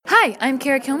Hi, I'm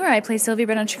Kara Kilmer. I play Sylvie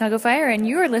Brett on Chicago Fire, and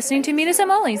you are listening to Meet Us at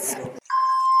Molly's. You're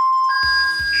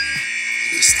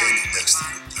standing next to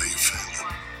you, are you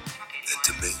family? And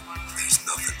to me, there's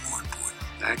nothing more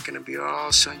important. Not gonna be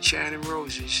all sunshine and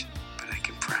roses, but I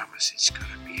can promise it's gonna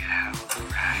be a hell of a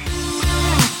ride.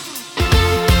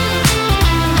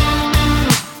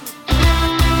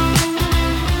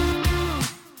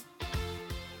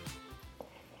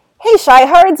 Hey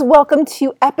Shyhards, welcome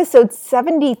to episode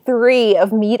 73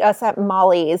 of Meet Us at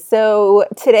Molly's. So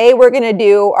today we're going to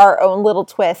do our own little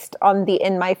twist on the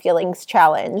In My Feelings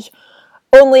challenge.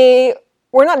 Only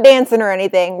we're not dancing or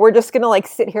anything. We're just going to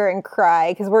sit here and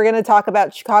cry because we're going to talk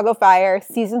about Chicago Fire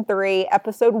season 3,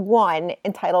 episode 1,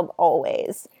 entitled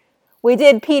Always. We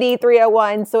did PD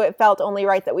 301, so it felt only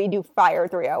right that we do Fire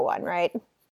 301, right?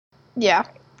 Yeah.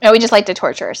 And we just like to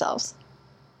torture ourselves.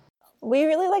 We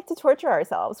really like to torture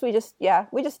ourselves. We just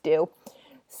do.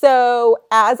 So,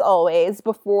 as always,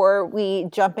 before we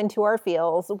jump into our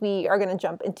feels, we are going to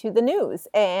jump into the news.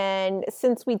 And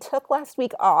since we took last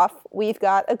week off, we've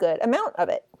got a good amount of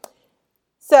it.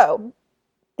 So,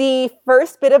 the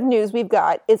first bit of news we've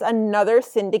got is another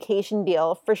syndication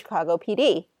deal for Chicago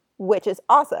PD, which is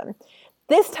awesome.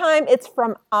 This time it's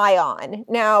from ION.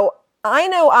 Now, I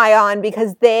know ION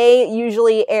because they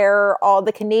usually air all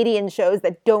the Canadian shows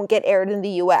that don't get aired in the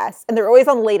US, and they're always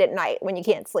on late at night when you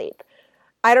can't sleep.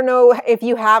 I don't know if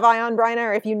you have ION, Bryna,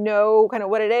 or if you know kind of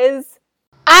what it is.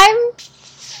 I've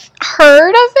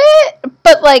heard of it,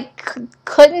 but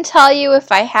couldn't tell you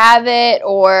if I have it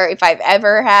or if I've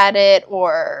ever had it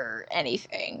or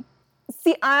anything.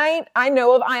 See, I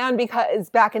know of ION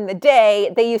because back in the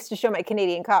day, they used to show my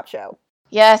Canadian Cop show.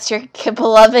 Yes, your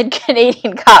beloved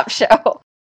Canadian Cop show.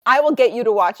 I will get you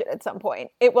to watch it at some point.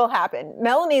 It will happen.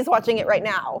 Melanie's watching it right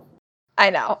now. I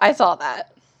know. I saw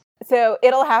that. So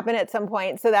it'll happen at some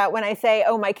point so that when I say,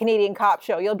 oh, my Canadian Cop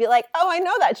show, you'll be like, oh, I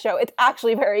know that show. It's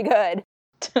actually very good.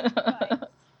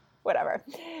 Whatever.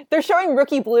 They're showing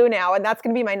Rookie Blue now, and that's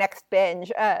going to be my next binge.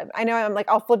 I know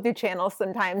I'll flip through channels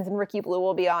sometimes, and Rookie Blue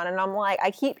will be on, and I'm like, I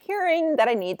keep hearing that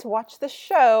I need to watch the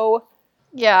show.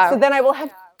 Yeah. So then I will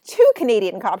have 2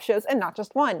 Canadian Cop shows and not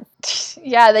just one.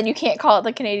 Yeah, then you can't call it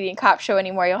the Canadian Cop show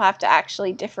anymore. You'll have to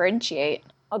actually differentiate.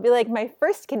 I'll be like my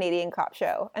first Canadian Cop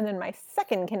show and then my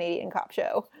second Canadian Cop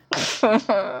show.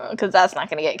 Because that's not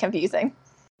going to get confusing.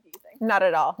 Not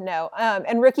at all, no.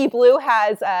 And Rookie Blue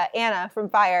has Anna from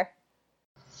Fire.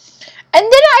 And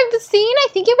then I've seen, I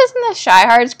think it was in the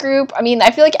Shyhards group. I mean,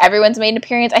 I feel like everyone's made an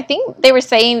appearance. I think they were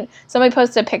saying, somebody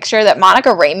posted a picture that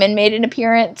Monica Raymond made an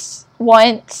appearance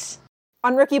once.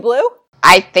 On Rookie Blue?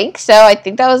 I think so. I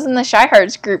think that was in the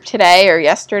Shyhards group today or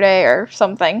yesterday or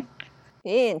something.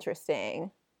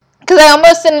 Interesting. Because I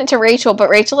almost sent it to Rachel,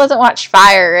 but Rachel doesn't watch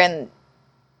Fire in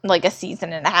a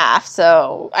season and a half,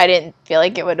 so I didn't feel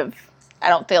like it would have, I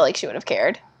don't feel like she would have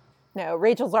cared. No,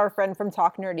 Rachel's our friend from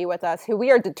Talk Nerdy with us, who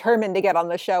we are determined to get on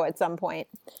the show at some point.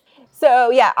 So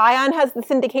yeah, ION has the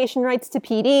syndication rights to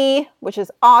PD, which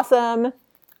is awesome.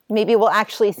 Maybe we'll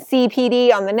actually see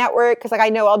PD on the network, because I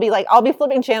know I'll be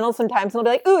flipping channels sometimes, and I'll be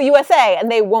like, ooh, USA,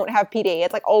 and they won't have PD.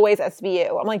 It's always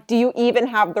SVU. I'm like, do you even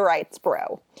have the rights,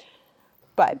 bro?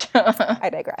 But I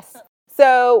digress.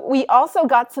 So we also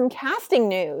got some casting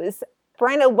news.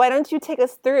 Bryna, why don't you take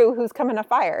us through who's coming to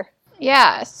Fire?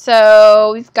 Yeah,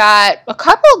 so we've got a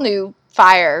couple new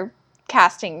Fire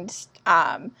castings.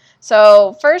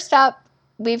 So first up,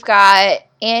 we've got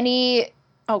Annie,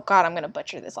 oh god, I'm going to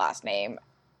butcher this last name.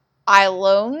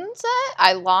 Ilonze?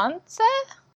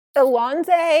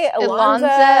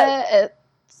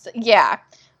 Yeah.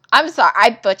 I'm sorry,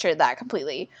 I butchered that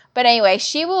completely. But anyway,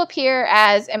 she will appear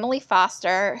as Emily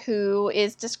Foster, who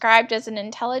is described as an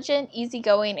intelligent,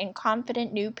 easygoing, and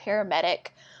confident new paramedic.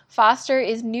 Foster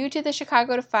is new to the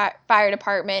Chicago Fire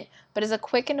Department, but is a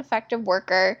quick and effective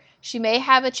worker. She may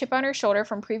have a chip on her shoulder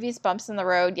from previous bumps in the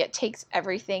road, yet takes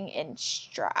everything in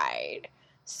stride.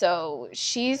 So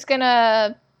she's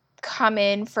gonna come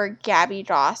in for Gabby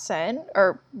Dawson,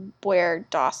 or where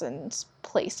Dawson's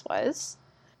place was.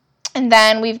 And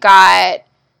then we've got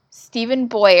Stephen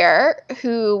Boyer,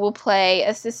 who will play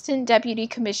Assistant Deputy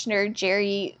Commissioner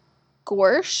Jerry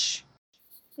Gorsch.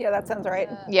 Yeah, that sounds right.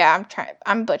 Yeah,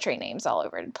 I'm butchering names all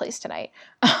over the place tonight.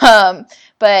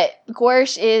 But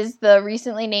Gorsch is the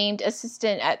recently named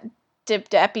Assistant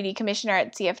Deputy Commissioner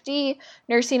at CFD,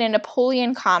 nursing a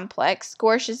Napoleon complex.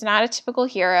 Gorsch is not a typical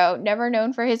hero, never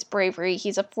known for his bravery.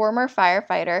 He's a former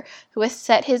firefighter who has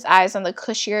set his eyes on the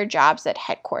cushier jobs at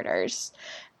headquarters.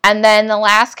 And then the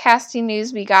last casting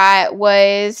news we got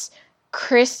was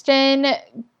Kristen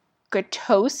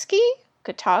Gutowski.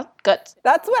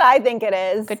 That's what I think it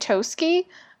is. Gutowski.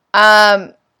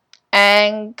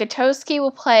 And Gutowski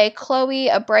will play Chloe,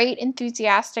 a bright,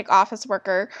 enthusiastic office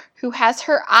worker who has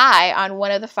her eye on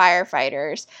one of the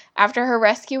firefighters. After her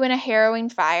rescue in a harrowing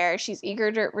fire, she's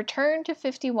eager to return to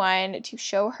 51 to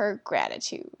show her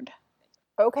gratitude.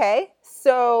 Okay,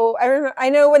 so I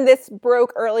know when this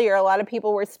broke earlier, a lot of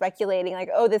people were speculating, like,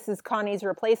 oh, this is Connie's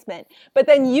replacement. But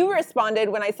then you responded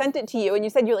when I sent it to you, and you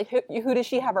said, you're like, who does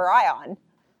she have her eye on?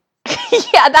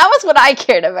 Yeah, that was what I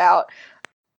cared about.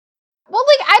 Well,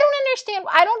 like, I don't understand.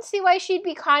 I don't see why she'd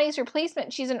be Connie's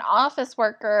replacement. She's an office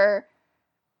worker.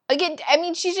 Again, I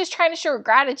mean, she's just trying to show her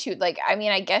gratitude. Like, I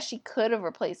mean, I guess she could have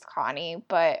replaced Connie,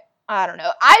 but I don't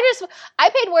know. I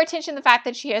paid more attention to the fact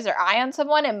that she has her eye on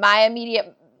someone, and my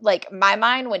immediate, like, my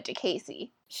mind went to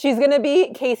Casey. She's going to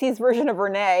be Casey's version of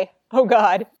Renee. Oh,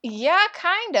 God. Yeah,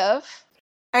 kind of.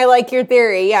 I like your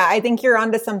theory. Yeah, I think you're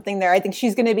onto something there. I think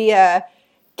she's going to be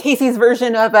Casey's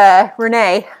version of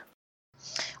Renee.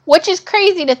 Which is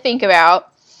crazy to think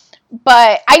about.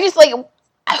 But I just, like,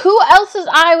 who else's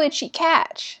eye would she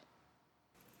catch?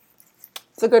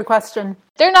 It's a good question.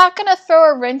 They're not going to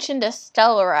throw a wrench into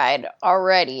Stellaride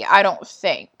already, I don't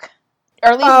think.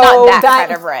 Or at least not that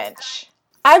kind of wrench.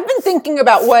 I've been thinking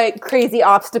about what crazy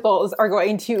obstacles are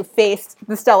going to face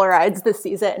the Stellarides this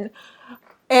season.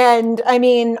 And, I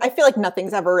mean, I feel like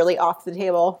nothing's ever really off the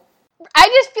table. I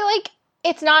just feel like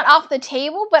it's not off the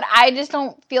table, but I just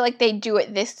don't feel like they do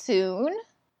it this soon.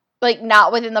 Like,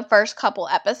 not within the first couple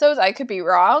episodes. I could be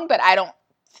wrong, but I don't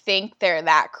think they're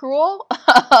that cruel.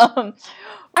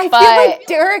 I feel like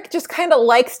Derek just kind of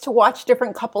likes to watch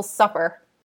different couples suffer.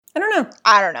 I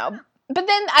don't know. But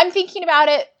then I'm thinking about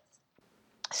it.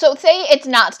 So say it's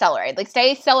not Stellaride. Like,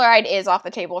 say Stellaride is off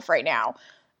the table for right now.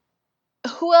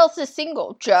 Who else is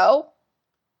single? Joe?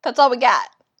 That's all we got.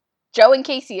 Joe and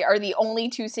Casey are the only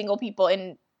two single people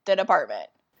in the department.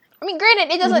 I mean,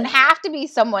 granted, it doesn't have to be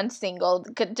someone single.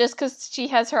 Just because she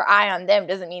has her eye on them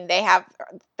doesn't mean they have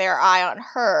their eye on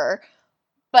her.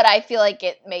 But I feel like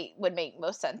it would make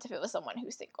most sense if it was someone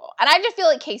who's single. And I just feel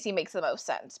like Casey makes the most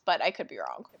sense, but I could be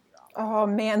wrong. Oh,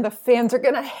 man, the fans are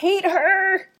going to hate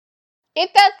her.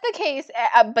 If that's the case,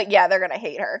 but yeah, they're going to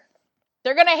hate her.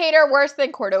 They're going to hate her worse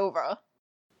than Cordova.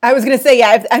 I was going to say,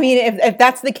 yeah, if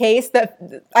that's the case, that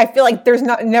I feel like she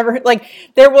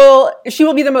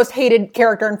will be the most hated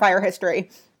character in Fire history.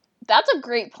 That's a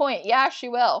great point. Yeah, she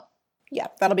will. Yeah,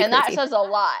 that'll be crazy. And that says a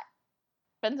lot.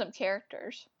 Been some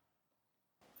characters.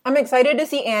 I'm excited to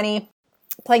see Annie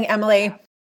playing Emily.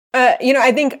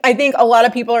 I think a lot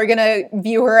of people are going to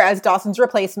view her as Dawson's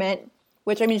replacement,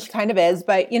 which, I mean, she kind of is,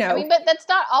 but, I mean, but that's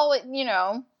not all, I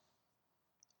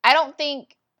don't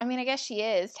think, I mean, I guess she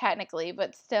is, technically,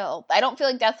 but still. I don't feel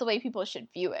like that's the way people should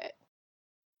view it.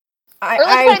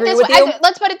 I agree with you.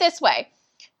 Let's put it this way.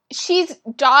 She's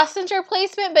Dawson's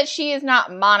replacement, but she is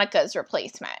not Monica's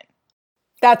replacement.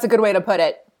 That's a good way to put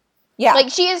it. Yeah.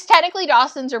 Like, she is technically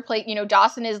Dawson's replacement.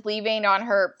 Dawson is leaving on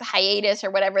her hiatus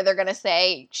or whatever they're going to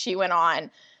say she went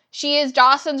on. She is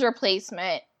Dawson's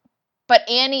replacement, but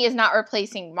Annie is not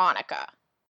replacing Monica.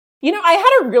 I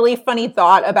had a really funny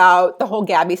thought about the whole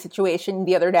Gabby situation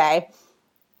the other day.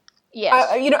 Yes.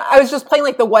 I was just playing,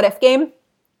 like, the what if game.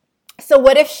 So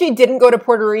what if she didn't go to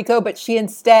Puerto Rico, but she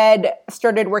instead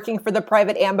started working for the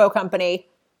private Ambo company?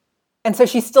 And so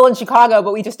she's still in Chicago,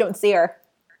 but we just don't see her.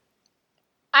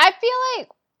 I feel like,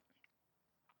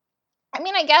 I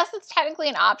mean, I guess it's technically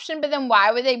an option, but then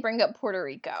why would they bring up Puerto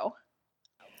Rico?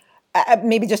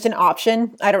 Maybe just an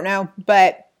option. I don't know.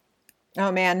 But,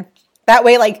 oh, man. That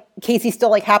way, like, Casey's still,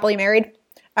 like, happily married.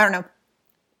 I don't know.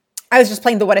 I was just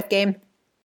playing the what if game.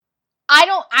 I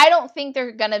don't think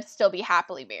they're gonna still be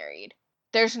happily married.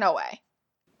 There's no way.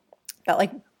 That,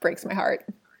 like, breaks my heart.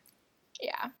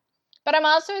 Yeah. But I'm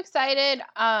also excited.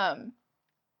 I'm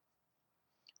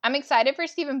excited for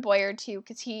Stephen Boyer, too,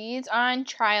 because he's on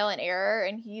Trial and Error,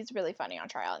 and he's really funny on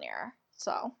Trial and Error.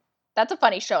 So, that's a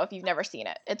funny show if you've never seen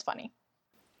it. It's funny.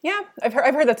 Yeah, I've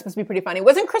heard that's supposed to be pretty funny.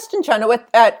 Wasn't Kristen Chenoweth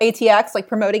at ATX, like,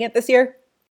 promoting it this year?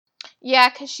 Yeah,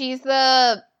 because she's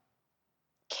the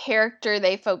character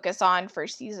they focus on for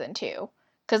season 2.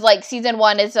 Because, like, season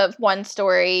 1 is of one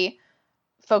story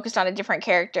focused on a different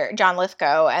character, John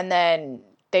Lithgow, and then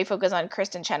they focus on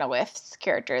Kristen Chenoweth's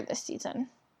character this season.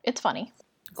 It's funny.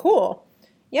 Cool.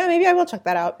 Yeah, maybe I will check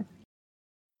that out.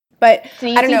 But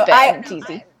I don't know. It's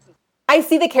easy. I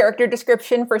see the character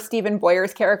description for Stephen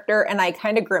Boyer's character, and I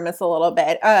kind of grimace a little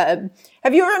bit.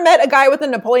 Have you ever met a guy with a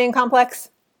Napoleon complex?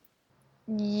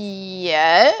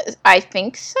 Yes, I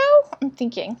think so. I'm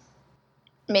thinking.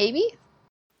 Maybe?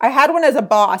 I had one as a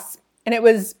boss, and it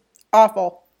was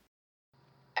awful.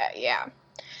 Yeah.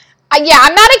 Yeah,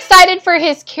 I'm not excited for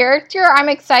his character. I'm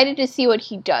excited to see what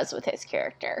he does with his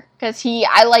character. Because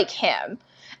I like him.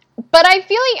 But I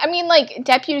feel like, I mean, like,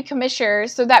 deputy commissioner,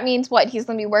 so that means what? He's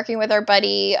going to be working with our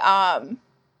buddy,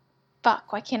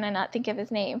 fuck, why can't I not think of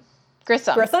his name?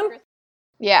 Grissom. Grissom?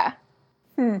 Yeah.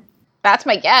 That's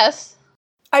my guess.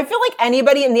 I feel like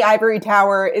anybody in the Ivory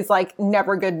Tower is, like,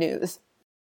 never good news.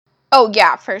 Oh,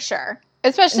 yeah, for sure.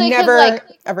 Especially because, Never, like,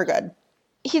 ever good.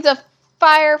 he's a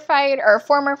firefighter, or a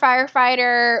former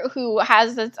firefighter, who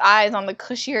has his eyes on the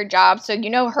cushier job, so you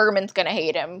know Herman's going to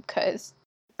hate him, because...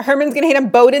 Herman's gonna hate him.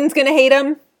 Bowden's gonna hate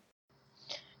him.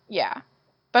 Yeah.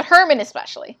 But Herman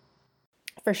especially.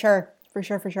 For sure.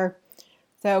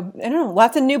 So, I don't know.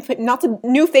 Lots of new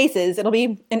faces. It'll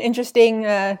be an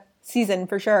interesting season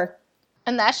for sure.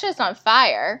 And that shit's on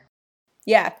fire.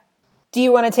 Yeah. Do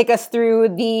you want to take us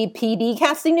through the PD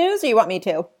casting news, or you want me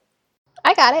to?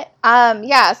 I got it.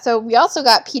 Yeah, so we also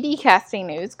got PD casting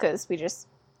news, because we just,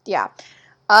 yeah.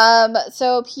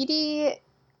 So PD...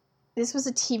 This was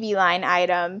a TV line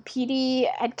item. PD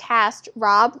had cast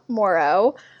Rob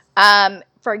Morrow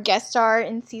for a guest star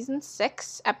in season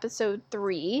 6, episode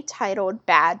 3, titled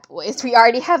Bad Boys. We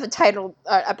already have a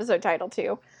episode title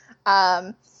too.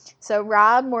 So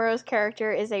Rob Morrow's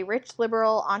character is a rich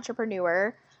liberal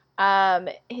entrepreneur.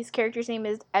 His character's name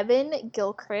is Evan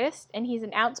Gilchrist, and he's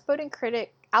an outspoken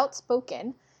critic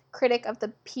of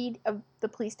the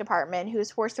police department who is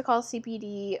forced to call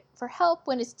CPD for help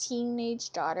when his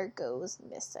teenage daughter goes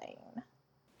missing.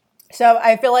 So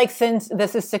I feel like since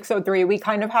this is 603, we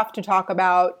kind of have to talk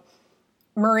about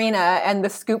Marina and the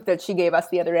scoop that she gave us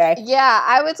the other day. Yeah,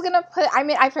 I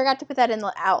forgot to put that in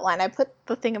the outline. I put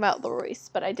the thing about LaRoyce,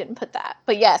 but I didn't put that.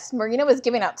 But yes, Marina was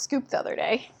giving out scoop the other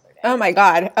day. Oh my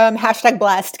God. Hashtag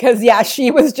blessed. Because yeah,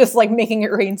 she was just like making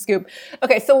it rain scoop.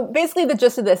 Okay, so basically the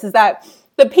gist of this is that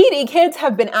the PD kids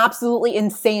have been absolutely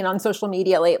insane on social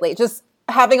media lately. Just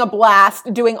having a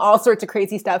blast, doing all sorts of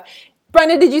crazy stuff.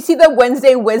 Brenda, did you see the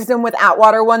Wednesday Wisdom with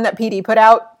Atwater one that PD put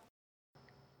out?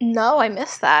 No, I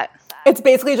missed that. It's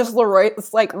basically just Leroy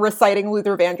like reciting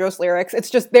Luther Vandross lyrics. It's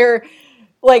just they're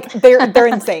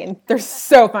insane. They're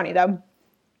so funny though.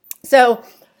 So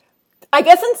I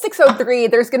guess in 603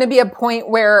 there's going to be a point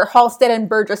where Halstead and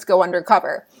Burgess go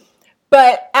undercover,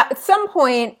 but at some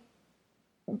point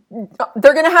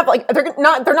they're going to have like they're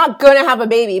not going to have a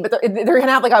baby, but they're going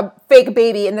to have like a fake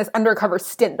baby in this undercover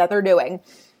stint that they're doing.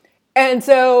 And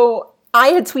so I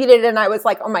had tweeted and I was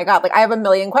like, oh my God, like I have a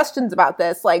million questions about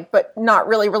this, like, but not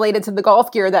really related to the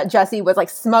golf gear that Jesse was like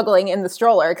smuggling in the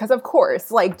stroller. Cause of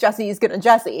course, like Jesse's gonna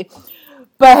Jesse.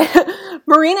 But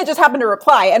Marina just happened to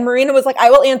reply and Marina was like, I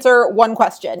will answer one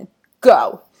question.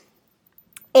 Go.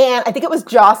 And I think it was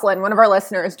Jocelyn, one of our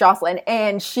listeners, Jocelyn,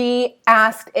 and she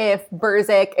asked if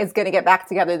Burzek is going to get back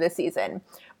together this season.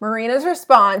 Marina's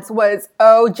response was,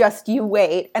 oh, just you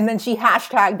wait. And then she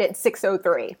hashtagged it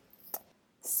 603.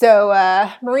 So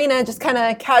Marina just kind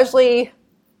of casually,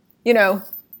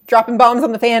 dropping bombs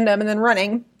on the fandom and then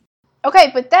running.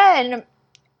 Okay, but then,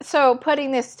 so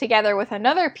putting this together with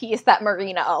another piece that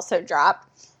Marina also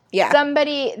dropped. Yeah.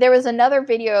 There was another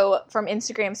video from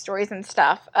Instagram stories and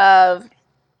stuff of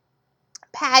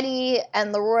Patty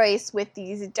and LaRoyce with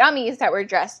these dummies that were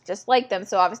dressed just like them.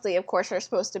 So obviously, of course, they're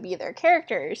supposed to be their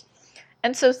characters.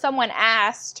 And so someone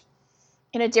asked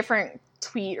in a different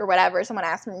tweet or whatever, someone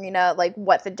asked Marina, like,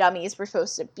 what the dummies were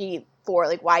supposed to be for,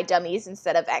 like, why dummies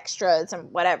instead of extras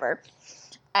and whatever.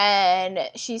 And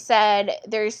she said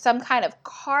there's some kind of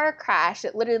car crash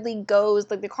that literally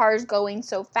goes, like, the car's going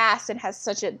so fast and has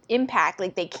such an impact,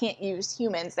 like, they can't use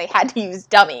humans. They had to use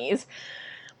dummies.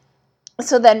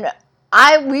 So then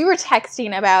we were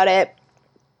texting about it,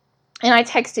 and I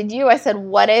texted you. I said,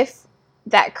 what if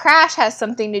that crash has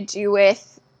something to do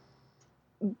with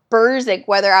Burzek,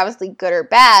 whether obviously good or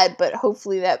bad, but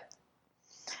hopefully that,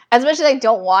 as much as I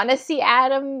don't want to see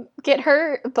Adam get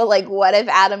hurt, but like, what if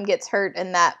Adam gets hurt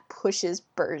and that pushes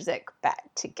Burzek back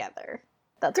together?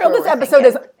 That's Girl, this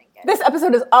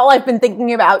episode is all I've been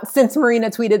thinking about since Marina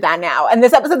tweeted that now. And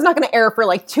this episode's not going to air for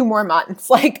like 2 more months.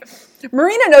 Like,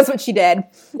 Marina knows what she did.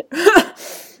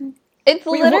 It's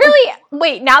literally,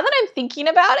 wait, now that I'm thinking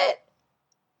about it,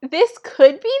 this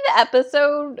could be the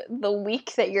episode the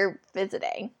week that you're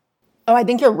visiting. Oh, I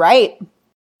think you're right.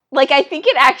 Like, I think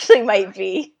it actually might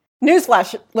be.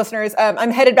 Newsflash, listeners. I'm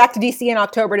headed back to DC in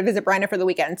October to visit Bryna for the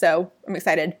weekend, so I'm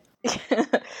excited.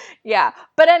 Yeah.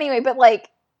 But anyway,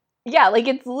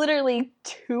 it's literally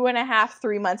 2.5,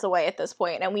 3 months away at this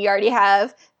point, and we already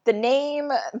have the name,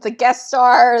 the guest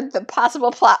star, the possible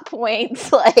plot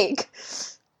points. Like,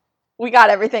 we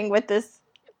got everything with this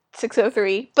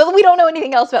 603, but we don't know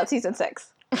anything else about season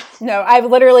 6. No, I've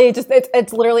literally just,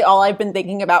 it's literally all I've been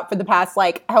thinking about for the past,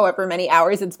 like, however many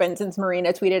hours it's been since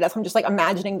Marina tweeted us. I'm just, like,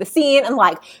 imagining the scene and,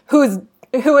 like, who is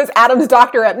Adam's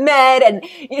doctor at Med, and,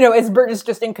 you know, is Burgess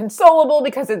just inconsolable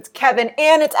because it's Kevin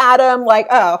and it's Adam? Like,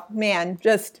 oh, man,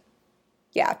 just,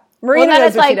 yeah. Marina well, then knows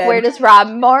it's what she like, did. where does Rob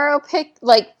Morrow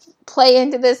play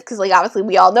into this? Because, like, obviously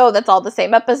we all know that's all the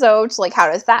same episode. So, like, how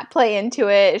does that play into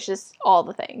it? It's just all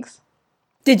the things.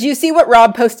 Did you see what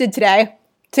Rob posted today?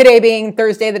 Today being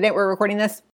Thursday, the day we're recording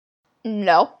this?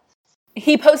 No.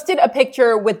 He posted a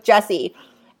picture with Jesse,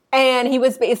 and he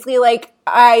was basically like,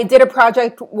 I did a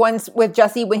project once with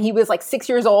Jesse when he was like 6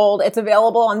 years old. It's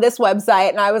available on this website.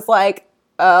 And I was like,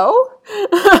 oh?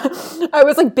 I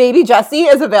was like, baby Jesse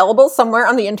is available somewhere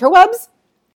on the interwebs?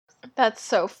 That's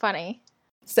so funny.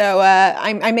 So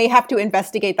I may have to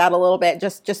investigate that a little bit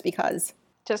just because.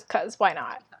 Just because, why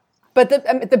not? But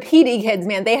the PD kids,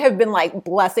 man, they have been like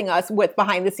blessing us with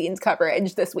behind the scenes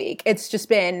coverage this week. It's just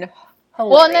been hilarious.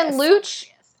 Well, and then Luch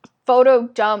photo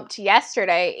dumped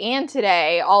yesterday and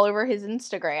today all over his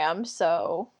Instagram,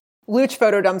 so. Luch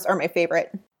photo dumps are my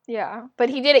favorite. Yeah, but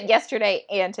he did it yesterday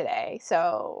and today,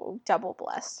 so double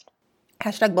blessed.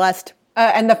 Hashtag blessed.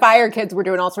 And the Fire kids were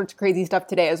doing all sorts of crazy stuff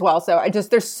today as well. So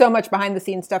there's so much behind the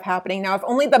scenes stuff happening now. If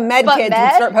only the Med kids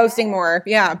would start posting more.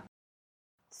 Yeah.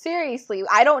 Seriously,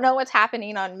 I don't know what's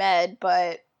happening on Med,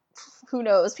 but who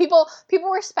knows? People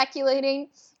were speculating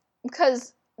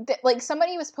because like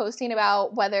somebody was posting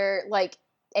about whether like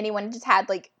anyone just had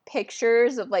like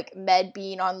pictures of like Med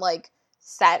being on like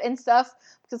set and stuff,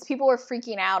 because people were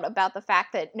freaking out about the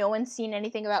fact that no one's seen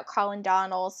anything about Colin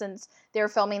Donnell since they were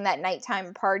filming that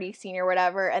nighttime party scene or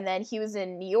whatever. And then he was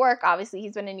in New York. Obviously,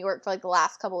 he's been in New York for like the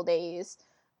last couple of days.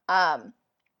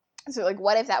 So like,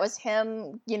 what if that was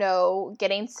him, you know,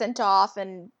 getting sent off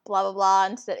and blah, blah, blah.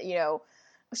 Instead, you know,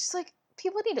 it's just like,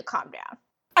 people need to calm down.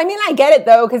 I mean, I get it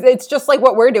though, because it's just like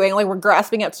what we're doing. Like, we're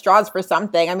grasping at straws for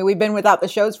something. I mean, we've been without the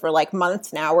shows for like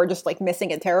months now. We're just like missing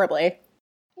it terribly.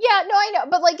 Yeah, no, I know.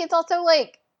 But like, it's also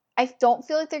like, I don't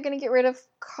feel like they're going to get rid of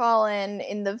Colin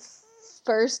in the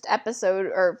first episode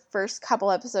or first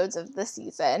couple episodes of the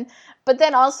season. But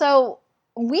then also,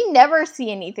 we never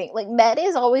see anything. Like, Med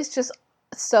is always just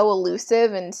so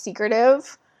elusive and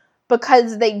secretive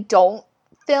because they don't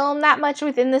film that much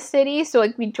within the city. So,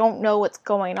 like, we don't know what's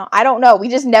going on. I don't know. We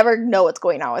just never know what's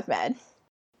going on with Med.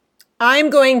 I'm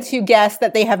going to guess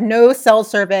that they have no cell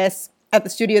service at the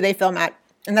studio they film at.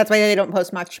 And that's why they don't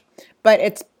post much. But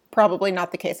it's probably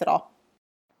not the case at all.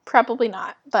 Probably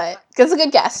not, but it's a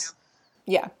good guess.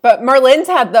 Yeah, but Marlene's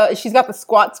she's got the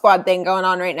squat squad thing going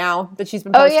on right now that she's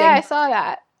been posting. Oh yeah,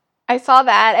 I saw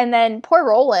that. And then poor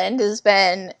Roland has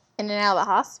been in and out of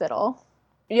the hospital.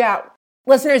 Yeah.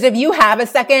 Listeners, if you have a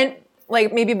second,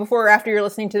 like maybe before or after you're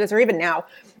listening to this, or even now,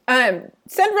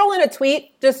 send Roland a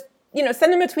tweet. Just, you know,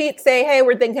 send him a tweet, say, hey,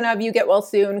 we're thinking of you, get well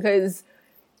soon, because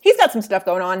he's got some stuff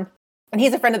going on. And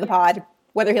he's a friend of the pod,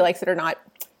 whether he likes it or not.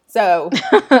 So,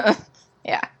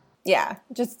 yeah. Yeah.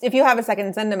 Just, if you have a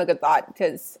second, send him a good thought,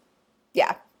 because,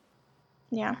 yeah.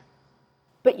 Yeah.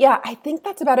 But yeah, I think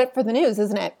that's about it for the news,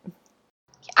 isn't it?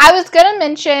 I was going to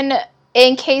mention,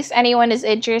 in case anyone is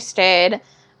interested,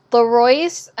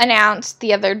 Leroy's announced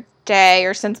the other day,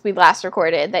 or since we last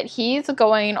recorded, that he's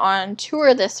going on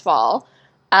tour this fall,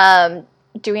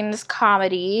 doing this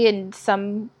comedy in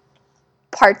some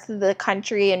parts of the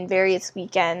country and various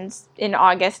weekends in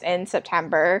August and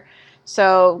September.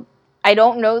 So I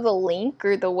don't know the link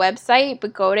or the website,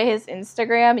 but go to his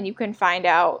Instagram and you can find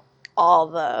out all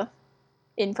the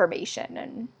information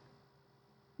and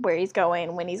where he's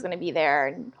going, when he's going to be there,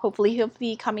 and hopefully he'll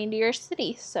be coming to your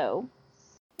city. So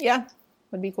yeah,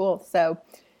 would be cool. So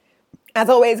as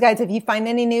always, guys, if you find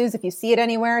any news, if you see it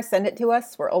anywhere, send it to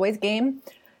us. We're always game.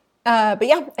 But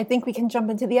yeah, I think we can jump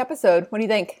into the episode. What do you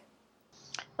think?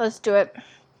 Let's do it.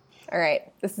 All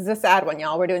right. This is a sad one,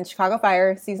 y'all. We're doing Chicago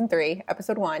Fire Season 3,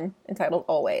 Episode 1, entitled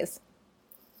Always.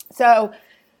 So,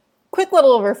 quick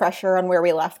little refresher on where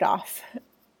we left off.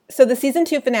 So, the Season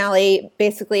 2 finale,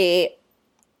 basically,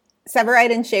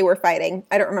 Severide and Shay were fighting.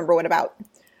 I don't remember what about,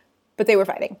 but they were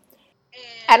fighting.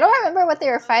 I don't remember what they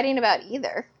were fighting about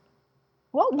either.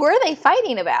 What were they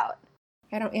fighting about?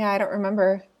 I don't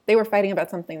remember. They were fighting about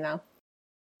something, though.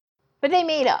 But they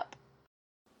made up.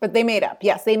 But they made up.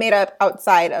 Yes, they made up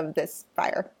outside of this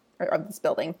fire, or of this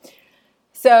building.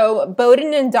 So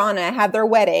Bowden and Donna had their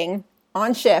wedding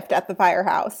on shift at the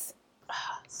firehouse.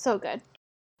 So good.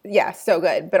 Yeah, so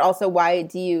good. But also, why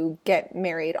do you get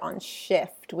married on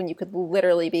shift when you could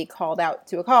literally be called out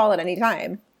to a call at any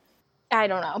time? I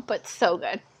don't know, but so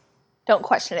good. Don't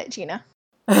question it, Gina.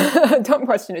 Don't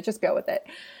question it. Just go with it.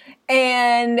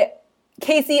 And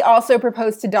Casey also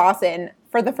proposed to Dawson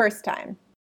for the first time.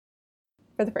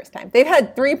 For the first time. They've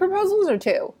had 3 proposals or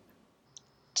 2?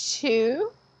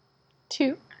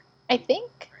 2, I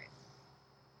think.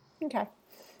 Okay.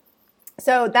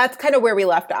 So that's kind of where we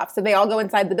left off. So they all go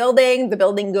inside the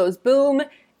building goes boom,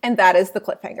 and that is the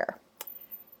cliffhanger.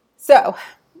 So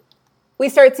we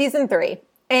start season 3,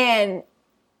 and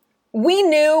we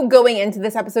knew going into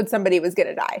this episode somebody was going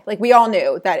to die. Like, we all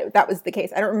knew that that was the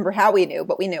case. I don't remember how we knew,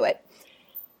 but we knew it.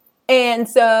 And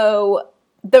so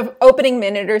the opening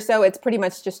minute or so, it's pretty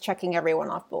much just checking everyone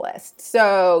off the list.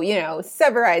 So, you know,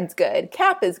 Severide's good.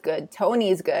 Cap is good.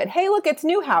 Tony's good. Hey, look, it's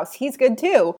Newhouse. He's good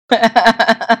too.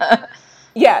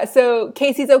 Yeah, so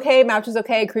Casey's okay. Mouch is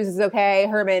okay. Cruz is okay.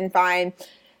 Herman, fine.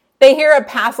 They hear a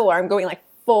pass alarm going like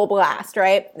full blast,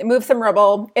 right? They move some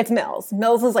rubble. It's Mills.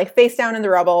 Mills is like face down in the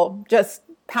rubble. Just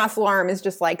pass alarm is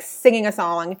just like singing a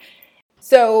song.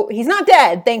 So he's not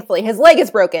dead, thankfully. His leg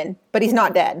is broken, but he's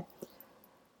not dead.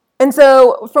 And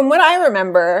so from what I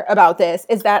remember about this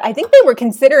is that I think they were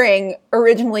considering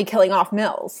originally killing off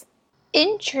Mills.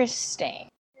 Interesting.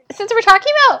 Since we're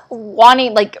talking about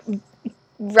wanting, like,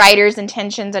 writers'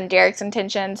 intentions and Derek's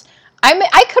intentions,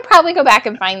 I could probably go back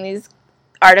and find these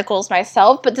articles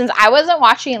myself, but since I wasn't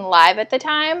watching live at the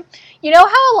time, you know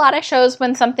how a lot of shows,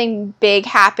 when something big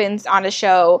happens on a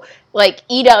show, like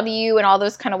EW and all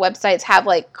those kind of websites have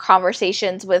like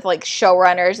conversations with like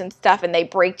showrunners and stuff, and they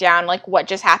break down like what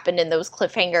just happened in those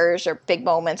cliffhangers or big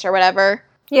moments or whatever?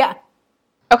 Yeah.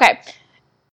 Okay.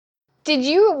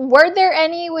 Were there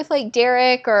any with like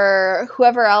Derek or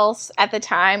whoever else at the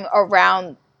time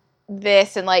around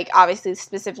this, and like obviously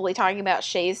specifically talking about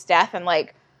Shay's death and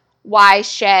like why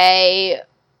Shay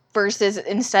versus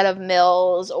instead of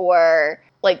Mills, or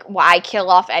like why kill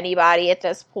off anybody at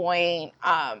this point?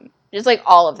 Just like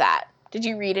all of that. Did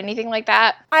you read anything like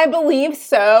that? I believe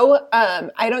so.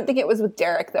 I don't think it was with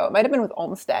Derek though. It might have been with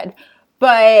Olmsted,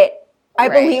 but I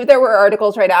believe there were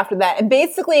articles right after that. And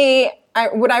basically,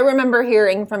 what I remember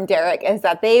hearing from Derek is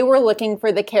that they were looking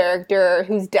for the character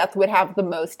whose death would have the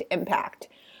most impact.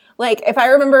 Like, if I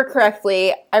remember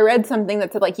correctly, I read something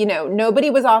that said, like, you know,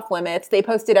 nobody was off limits. They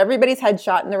posted everybody's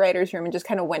headshot in the writer's room and just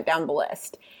kind of went down the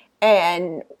list.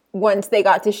 And once they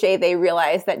got to Shay, they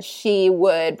realized that she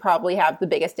would probably have the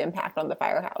biggest impact on the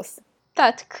firehouse.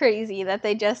 That's crazy that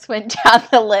they just went down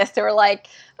the list. They were like,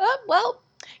 oh, well,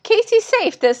 Casey's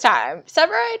safe this time.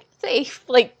 Severide, safe.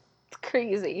 Like,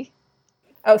 crazy.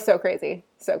 Oh, so crazy.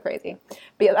 So crazy.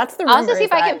 But yeah, that's the rumor. I'll also see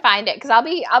if I can find it, because I'll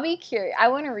be curious. I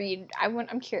want to read.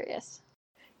 I'm curious.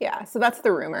 Yeah, so that's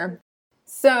the rumor.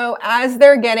 So as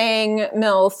they're getting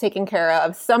Mills taken care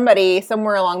of, somebody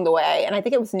somewhere along the way, and I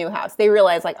think it was Newhouse, they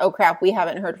realized like, oh crap, we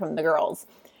haven't heard from the girls.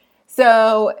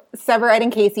 So Severide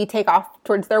and Casey take off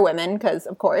towards their women, because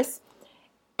of course.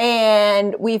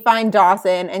 And we find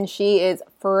Dawson, and she is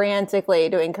frantically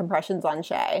doing compressions on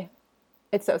Shay.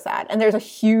 It's so sad. And there's a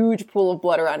huge pool of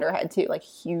blood around her head, too. Like,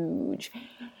 huge.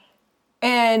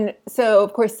 And so,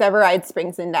 of course, Severide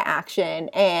springs into action.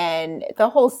 And the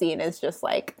whole scene is just,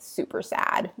 like, super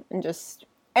sad. And just,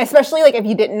 especially, like, if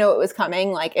you didn't know it was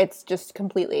coming, like, it's just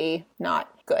completely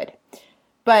not good.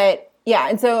 But, yeah.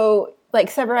 And so, like,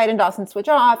 Severide and Dawson switch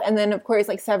off. And then, of course,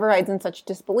 like, Severide's in such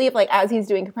disbelief. Like, as he's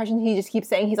doing compression, he just keeps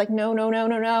saying, he's like, no, no, no,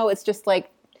 no, no. It's just,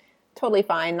 like, totally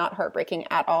fine. Not heartbreaking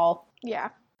at all.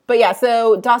 Yeah. But yeah,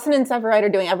 so Dawson and Severide are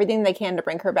doing everything they can to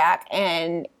bring her back,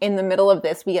 and in the middle of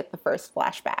this, we get the first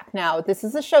flashback. Now, this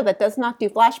is a show that does not do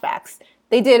flashbacks.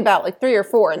 They did about like 3 or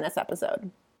 4 in this episode.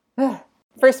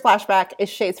 First flashback is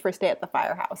Shay's first day at the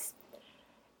firehouse.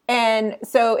 And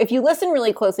so if you listen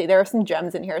really closely, there are some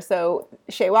gems in here. So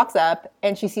Shay walks up,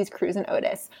 and she sees Cruz and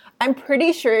Otis. I'm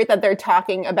pretty sure that they're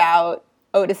talking about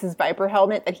Otis's Viper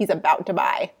helmet that he's about to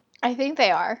buy. I think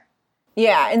they are.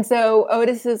 Yeah, and so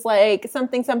Otis is like,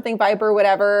 something, Viper,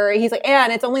 whatever. He's like,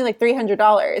 and it's only like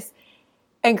 $300.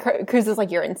 And Cruz is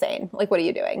like, you're insane. Like, what are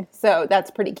you doing? So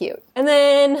that's pretty cute. And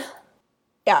then,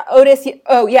 yeah, Otis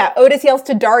yells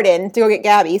to Darden to go get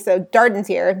Gabby. So Darden's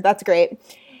here. That's great.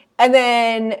 And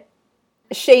then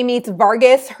Shay meets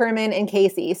Vargas, Herman, and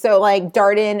Casey. So, like,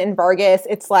 Darden and Vargas,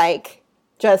 it's like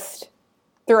just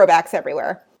throwbacks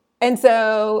everywhere. And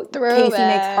so Casey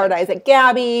makes hard eyes at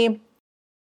Gabby.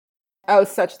 Oh,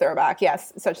 such throwback.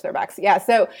 Yes, such throwbacks. Yeah,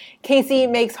 so Casey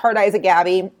makes hard eyes at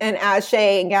Gabby, and as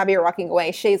Shay and Gabby are walking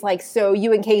away, Shay's like, so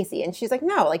you and Casey? And she's like,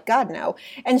 no, like, God, no.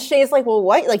 And Shay's like, well,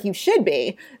 what? Like, you should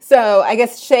be. So I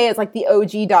guess Shay is like the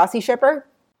OG Dawsey shipper.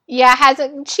 Yeah,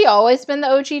 hasn't she always been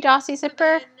the OG Dawsey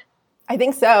shipper? I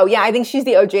think so. Yeah, I think she's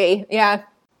the OG. Yeah,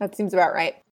 that seems about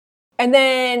right. And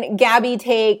then Gabby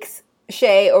takes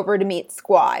Shay over to meet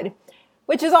Squad,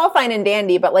 Which is all fine and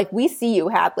dandy, but like, we see you,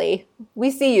 Hadley.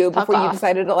 We see you Fuck before you off.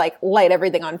 decided to like light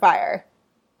everything on fire.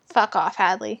 Fuck off,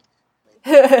 Hadley.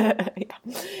 Yeah.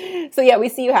 So yeah, we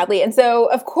see you, Hadley. And so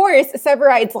of course,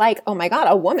 Severide's like, oh my God,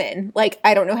 a woman. Like,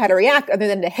 I don't know how to react other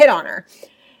than to hit on her.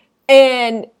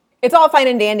 And it's all fine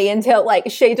and dandy until like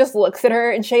Shay just looks at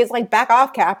her and Shay's like, back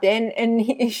off, Captain.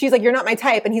 And she's like, you're not my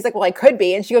type. And he's like, well, I could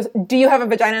be. And she goes, do you have a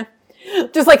vagina?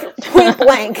 Just like point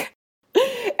blank.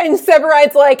 And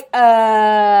Severide's like,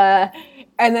 and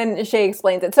then Shay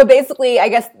explains it. So basically, I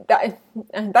guess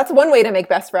that's one way to make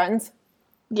best friends.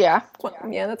 Yeah.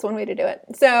 Yeah, that's one way to do it.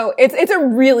 So it's a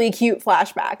really cute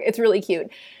flashback. It's really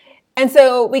cute. And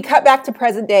so we cut back to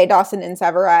present day, Dawson and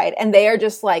Severide, and they are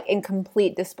just like in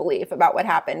complete disbelief about what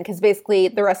happened because basically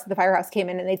the rest of the firehouse came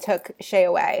in and they took Shay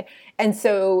away. And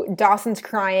so Dawson's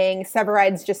crying,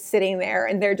 Severide's just sitting there,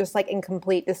 and they're just like in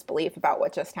complete disbelief about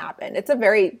what just happened. It's a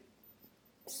very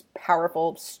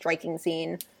powerful, striking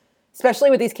scene, especially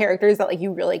with these characters that like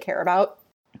you really care about.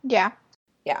 Yeah.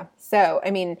 Yeah. So,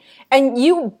 I mean, and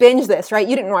you binged this, right?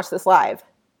 You didn't watch this live.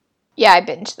 Yeah, I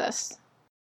binged this.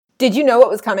 Did you know what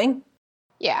was coming?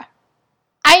 Yeah.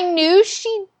 I knew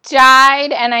she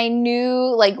died and I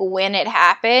knew like when it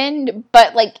happened,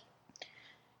 but like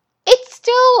it's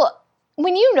still,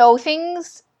 when you know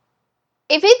things,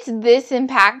 if it's this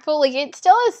impactful, like it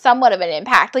still has somewhat of an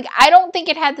impact. Like I don't think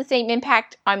it had the same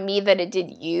impact on me that it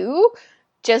did you,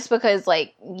 just because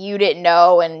like you didn't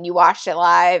know and you watched it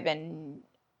live and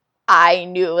I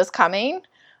knew it was coming.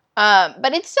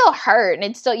 But it still hurt, and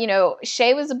it's still, you know,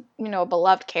 Shay was a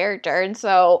beloved character, and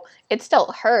so it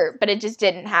still hurt, but it just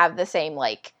didn't have the same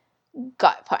like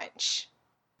gut punch.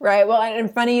 Right. Well,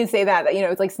 and funny you say that, you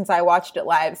know, it's like since I watched it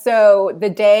live. So the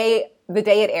day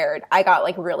it aired, I got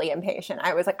like really impatient.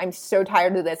 I was like, I'm so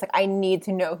tired of this. Like, I need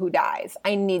to know who dies.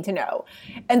 I need to know.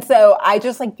 And so I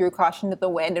just like threw caution to the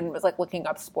wind and was like looking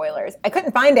up spoilers. I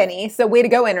couldn't find any. So way to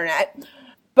go, internet.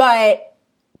 But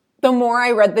the more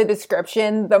I read the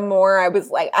description, the more I was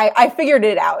like, I figured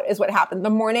it out is what happened. The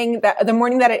morning that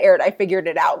it aired, I figured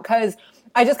it out because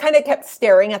I just kind of kept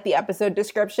staring at the episode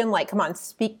description like, come on,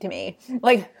 speak to me.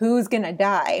 Like, who's going to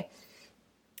die?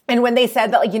 And when they said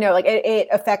that, like, you know, like it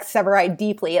affects Severide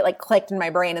deeply, it like clicked in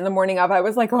my brain. And the morning of, I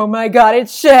was like, oh my God,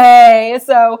 it's Shay.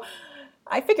 So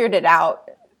I figured it out,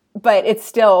 but it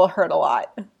still hurt a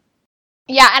lot.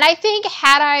 Yeah, and I think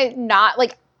had I not,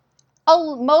 like,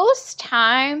 most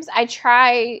times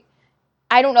I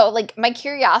don't know, like my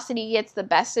curiosity gets the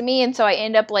best of me, and so I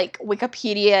end up like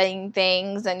Wikipediaing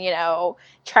things and, you know,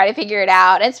 try to figure it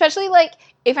out. And especially like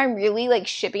if I'm really like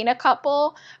shipping a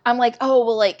couple, I'm like, oh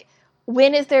well, like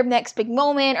when is their next big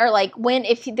moment, or like when,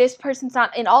 if this person's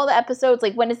not in all the episodes,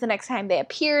 like when is the next time they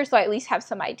appear, so I at least have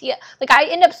some idea. Like I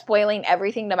end up spoiling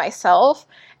everything to myself,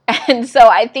 and so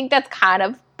I think that's kind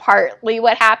of partly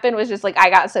what happened, was just like I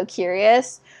got so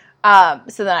curious.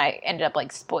 So then I ended up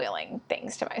like spoiling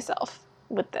things to myself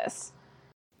with this.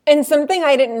 And something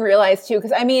I didn't realize too,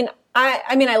 because I mean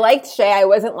I liked Shay. I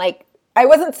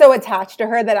wasn't so attached to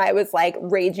her that I was like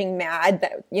raging mad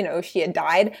that, you know, she had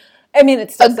died. I mean,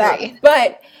 it's still sad,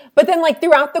 but then like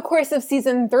throughout the course of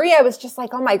season 3, I was just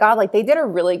like, oh my God, like they did a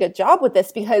really good job with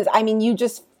this, because I mean, you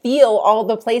just feel all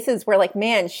the places where like,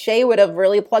 man, Shay would have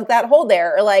really plugged that hole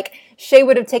there, or like Shay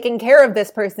would have taken care of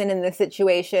this person in this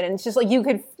situation. And it's just like, you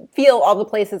could feel all the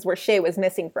places where Shay was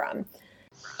missing from.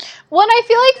 Well, and I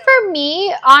feel like for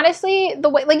me, honestly, the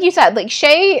way, like you said, like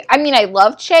Shay, I mean, I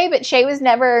loved Shay, but Shay was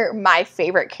never my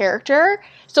favorite character.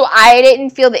 So I didn't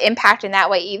feel the impact in that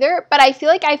way either. But I feel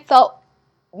like I felt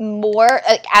more,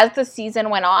 like as the season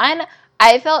went on,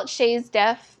 I felt Shay's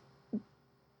death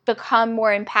become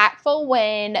more impactful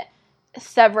when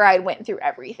Severide went through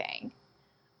everything.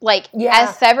 Like,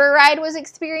 as Severide was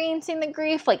experiencing the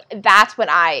grief, like, that's when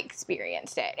I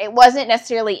experienced it. It wasn't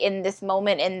necessarily in this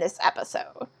moment in this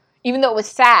episode, even though it was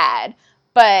sad,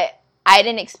 but I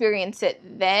didn't experience it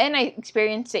then. I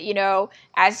experienced it, you know,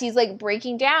 as he's, like,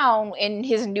 breaking down in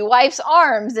his new wife's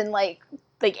arms and, like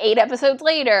 8 episodes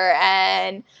later,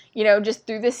 and, you know, just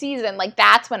through the season. Like,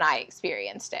 that's when I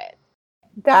experienced it.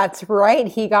 That's right.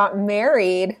 He got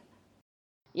married.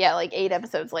 Yeah, like 8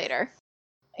 episodes later.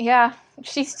 Yeah,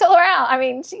 she's still around. I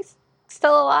mean, she's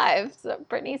still alive. So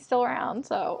Brittany's still around.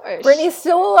 So Brittany's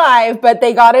still alive, but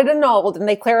they got it annulled, and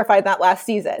they clarified that last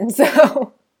season.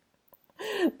 So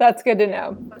that's good to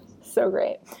know. So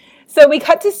great. So we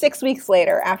cut to 6 weeks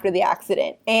later after the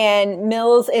accident, and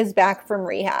Mills is back from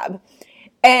rehab.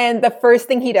 And the first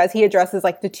thing he does, he addresses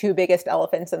like the 2 biggest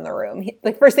elephants in the room.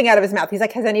 The first thing out of his mouth, he's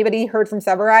like, has anybody heard from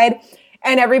Severide?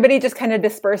 And everybody just kind of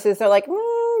disperses. They're like,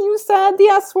 you said the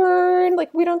S word.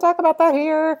 Like, we don't talk about that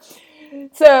here.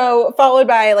 So followed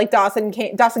by like Dawson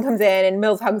comes in and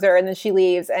Mills hugs her and then she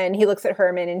leaves and he looks at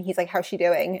Herman and he's like, how's she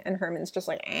doing? And Herman's just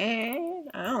like, I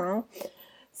don't know.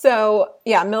 So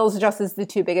yeah, Mills adjusts the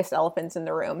two biggest elephants in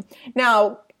the room.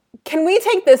 Now, can we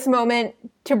take this moment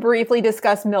to briefly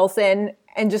discuss Milson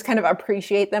and just kind of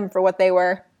appreciate them for what they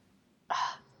were?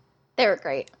 They were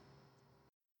great.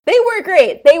 They were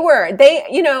great. They were. They,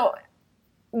 you know,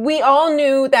 we all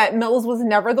knew that Mills was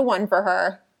never the one for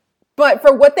her. But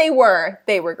for what they were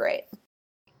great.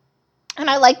 And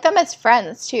I like them as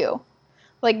friends, too.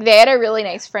 Like, they had a really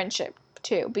nice friendship,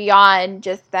 too, beyond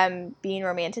just them being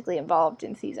romantically involved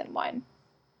in season 1.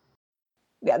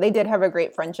 Yeah, they did have a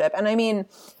great friendship. And I mean,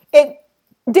 it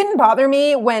didn't bother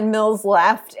me when Mills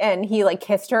left and he, like,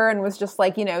 kissed her and was just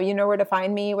like, you know where to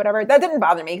find me, whatever. That didn't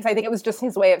bother me because I think it was just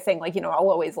his way of saying, like, I'll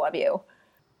always love you.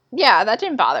 Yeah, that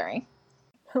didn't bother me.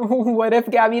 What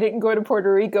if Gabby didn't go to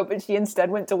Puerto Rico, but she instead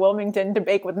went to Wilmington to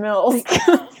bake with Mills? We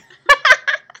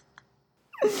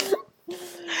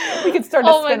could start a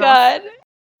spin-off. Oh my god.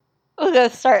 We're going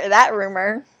to start that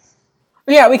rumor.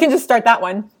 Yeah, we can just start that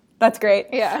one. That's great.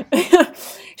 Yeah.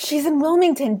 She's in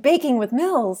Wilmington baking with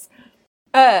Mills.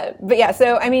 But yeah,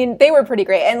 so, I mean, they were pretty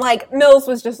great. And, like, Mills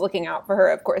was just looking out for her,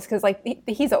 of course, because, like,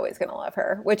 he's always going to love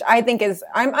her, which I think is,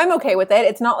 I'm okay with it.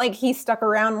 It's not like he stuck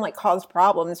around and, like, caused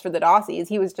problems for the Dossies.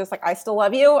 He was just like, I still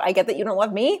love you. I get that you don't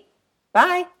love me.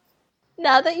 Bye.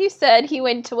 Now that you said he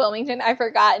went to Wilmington, I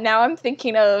forgot. Now I'm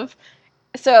thinking of,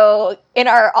 so in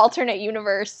our alternate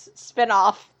universe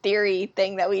spin-off theory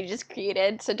thing that we just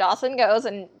created, so Dawson goes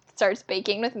and starts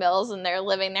baking with Mills, and they're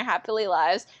living their happily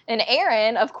lives. And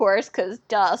Erin, of course, because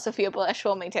duh, Sophia Bush,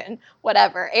 Wilmington,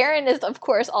 whatever. Erin is, of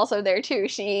course, also there, too.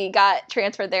 She got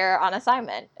transferred there on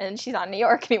assignment, and she's not in New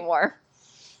York anymore.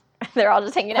 They're all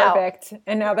just hanging out. Perfect.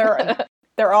 And now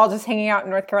they're all just hanging out in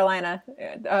North Carolina.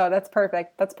 Oh, that's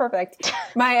perfect. That's perfect.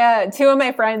 My two of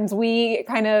my friends, we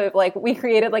kind of like we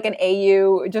created like an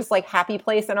AU just like happy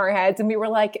place in our heads, and we're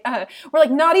like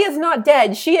Nadia's not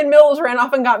dead. She and Mills ran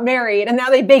off and got married, and now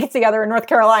they bake together in North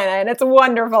Carolina, and it's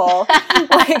wonderful.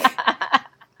 Like,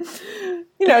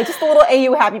 just a little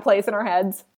AU happy place in our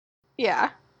heads.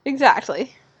 Yeah,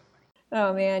 exactly.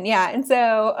 Oh man, yeah. And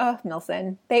so,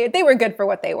 Milson, they were good for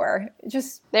what they were.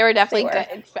 They were definitely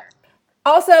good.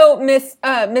 Also, Miss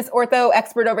Ortho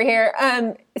expert over here,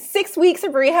 6 weeks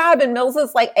of rehab and Mills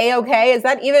is like A-okay. Is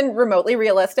that even remotely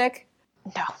realistic?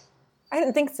 No. I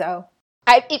didn't think so.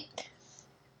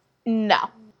 No.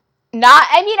 Not,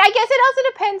 I mean, I guess it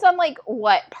also depends on, like,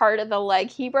 what part of the leg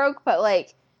he broke, but,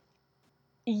 like,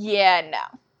 yeah,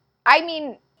 no. I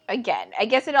mean, again, I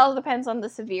guess it all depends on the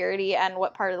severity and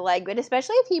what part of the leg, but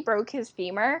especially if he broke his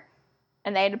femur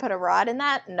and they had to put a rod in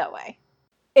that, no way.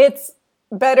 It's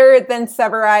better than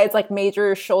Severide's, like,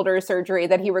 major shoulder surgery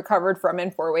that he recovered from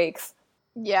in 4 weeks.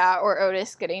 Yeah, or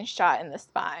Otis getting shot in the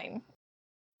spine.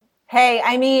 Hey,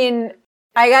 I mean,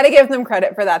 I gotta give them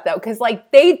credit for that, though, because,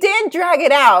 like, they did drag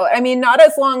it out. I mean, not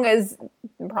as long as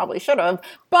probably should have,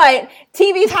 but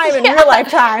TV time and real life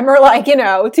time are, like,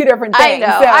 two different things.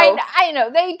 I know.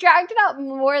 They dragged it out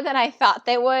more than I thought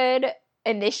they would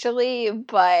initially,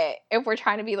 but if we're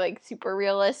trying to be, like, super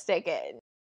realistic,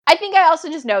 I think I also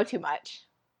just know too much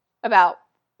about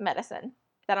medicine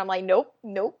that I'm like, nope,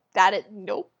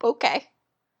 okay.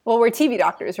 Well, we're TV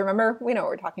doctors, remember? We know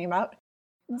what we're talking about.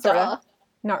 Sorta.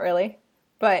 Not really,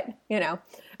 but, yeah.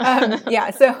 So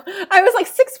I was like,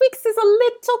 6 weeks is a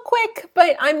little quick,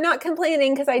 but I'm not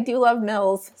complaining because I do love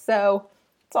Mills, so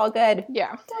it's all good.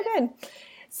 Yeah. It's all good.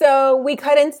 So we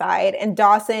cut inside, and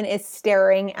Dawson is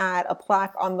staring at a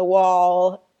plaque on the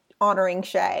wall honoring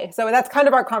Shay. So that's kind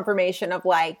of our confirmation of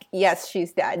like, yes,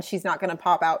 she's dead. She's not going to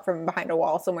pop out from behind a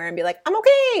wall somewhere and be like, I'm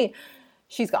okay.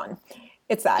 She's gone.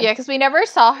 It's sad. Yeah, because we never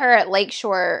saw her at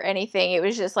Lakeshore or anything. It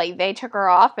was just like they took her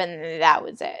off and that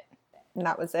was it. And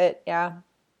that was it. Yeah.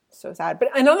 So sad. But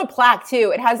and on the plaque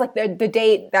too, it has like the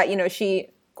date that, she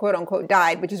quote unquote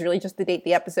died, which is really just the date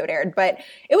the episode aired. But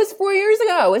it was 4 years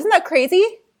ago. Isn't that crazy?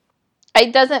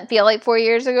 It doesn't feel like 4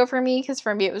 years ago for me because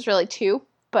for me it was really 2.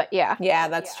 But yeah. Yeah,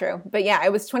 that's true. But yeah,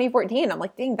 it was 2014. I'm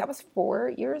like, dang, that was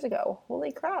 4 years ago.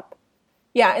 Holy crap.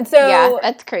 Yeah, and so yeah,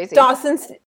 that's crazy. Dawson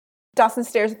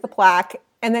stares at the plaque,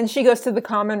 and then she goes to the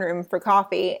common room for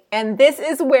coffee. And this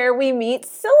is where we meet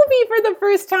Sylvie for the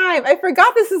first time. I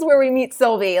forgot this is where we meet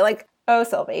Sylvie. Like, oh,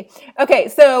 Sylvie. Okay,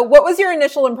 so what was your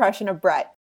initial impression of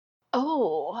Brett?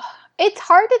 Oh, it's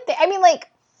hard to think. I mean, like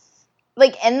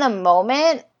in the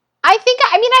moment,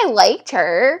 I liked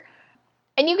her.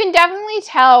 And you can definitely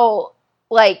tell,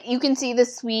 like, you can see the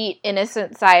sweet,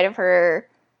 innocent side of her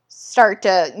start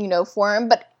to, form.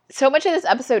 But so much of this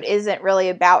episode isn't really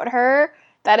about her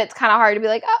that it's kind of hard to be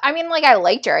like, oh, I mean, like, I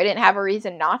liked her. I didn't have a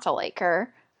reason not to like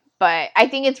her. But I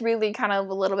think it's really kind of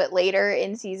a little bit later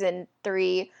in season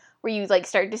 3 where you, like,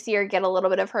 start to see her get a little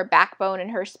bit of her backbone and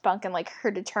her spunk and, like,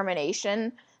 her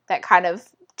determination that kind of,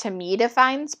 to me,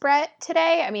 defines Brett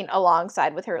today. I mean,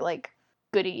 alongside with her, like,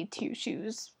 goody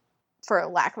two-shoes, for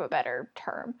lack of a better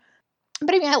term.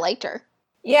 But, I mean, I liked her.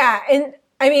 Yeah, and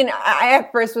I mean, I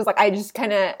at first was like, I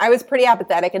was pretty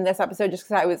apathetic in this episode just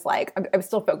because I was like, I was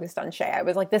still focused on Shay. I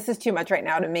was like, this is too much right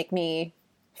now to make me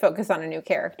focus on a new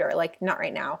character. Like, not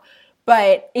right now.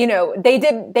 But, you know, they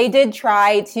did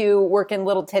try to work in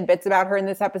little tidbits about her in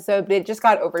this episode, but it just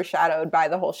got overshadowed by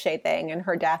the whole Shay thing and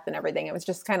her death and everything. It was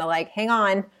just kind of like, hang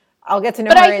on, I'll get to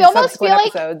know her in subsequent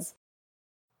episodes.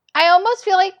 I almost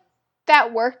feel like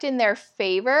that worked in their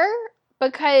favor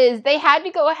because they had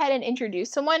to go ahead and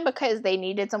introduce someone because they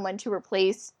needed someone to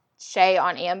replace Shay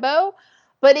on Ambo.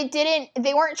 But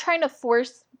they weren't trying to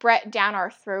force Brett down our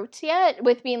throats yet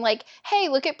with being like, hey,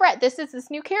 look at Brett. This is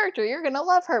this new character. You're going to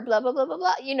love her, blah, blah, blah, blah,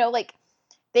 blah. You know, like,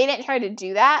 they didn't try to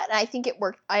do that. And I think it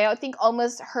worked. I think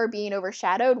almost her being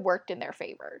overshadowed worked in their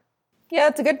favor. Yeah,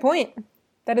 that's a good point.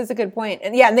 That is a good point.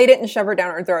 And yeah, and they didn't shove her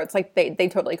down our throats. Like, they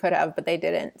totally could have, but they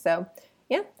didn't. So,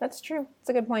 yeah, that's true. It's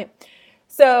a good point.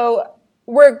 So,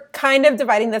 we're kind of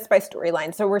dividing this by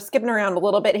storyline. So, we're skipping around a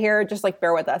little bit here. Just, like,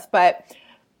 bear with us. But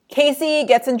Casey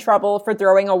gets in trouble for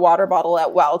throwing a water bottle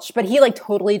at Welch, but he, like,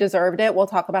 totally deserved it. We'll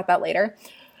talk about that later.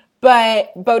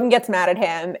 But Bowden gets mad at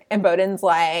him, and Bowden's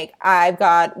like, I've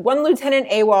got one lieutenant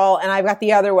AWOL, and I've got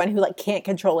the other one who, like, can't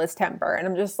control his temper. And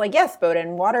I'm just like, yes,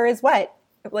 Bowden, water is wet.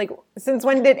 Like, since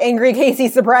when did angry Casey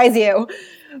surprise you?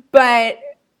 But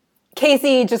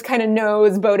Casey just kind of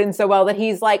knows Bowden so well that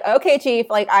he's like, okay, Chief,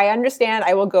 like, I understand.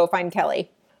 I will go find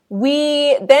Kelly.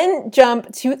 We then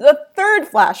jump to the third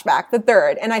flashback,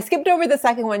 and I skipped over the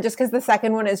second one just because the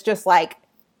second one is just like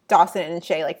Dawson and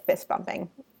Shay like fist bumping.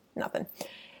 Nothing.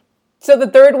 So the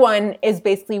third one is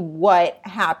basically what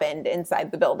happened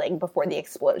inside the building before the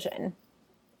explosion.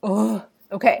 Ugh.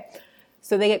 Okay.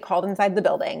 So they get called inside the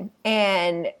building.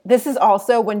 And this is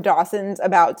also when Dawson's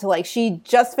about to, like, she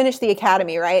just finished the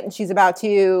academy, right? And she's about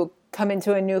to come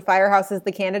into a new firehouse as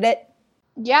the candidate.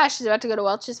 Yeah, she's about to go to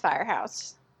Welch's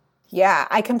firehouse. Yeah,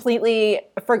 I completely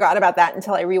forgot about that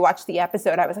until I rewatched the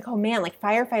episode. I was like, oh man, like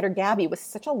Firefighter Gabby was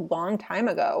such a long time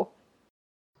ago.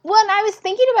 Well, and I was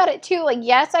thinking about it too. Like,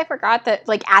 yes, I forgot that,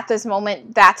 like, at this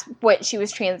moment, that's what she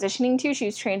was transitioning to. She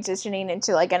was transitioning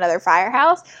into, like, another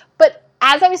firehouse. But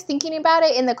as I was thinking about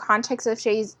it in the context of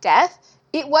Shay's death,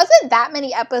 it wasn't that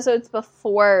many episodes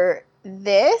before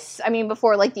this. I mean,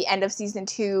 before, like, the end of season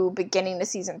 2, beginning to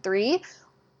season 3.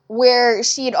 Where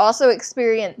she had also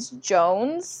experienced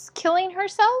Jones killing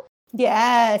herself.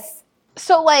 Yes.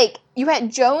 So, like, you had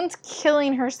Jones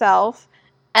killing herself,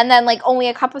 and then, like, only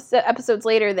a couple episodes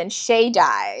later, then Shay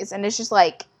dies. And it's just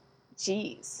like,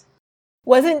 geez.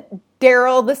 Wasn't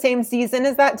Daryl the same season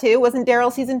as that, too? Wasn't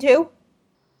Daryl season 2?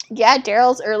 Yeah,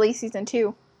 Daryl's early season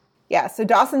 2. Yeah, so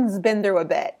Dawson's been through a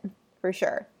bit, for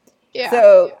sure. Yeah.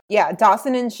 So, yeah,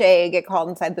 Dawson and Shay get called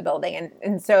inside the building.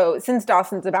 And so since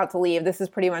Dawson's about to leave, this is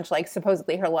pretty much like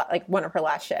supposedly her, like one of her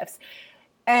last shifts.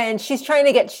 And she's trying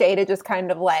to get Shay to just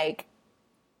kind of like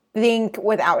think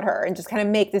without her and just kind of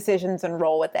make decisions and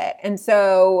roll with it. And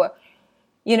so,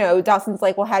 you know, Dawson's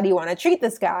like, well, how do you want to treat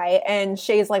this guy? And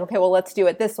Shay's like, okay, well, let's do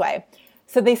it this way.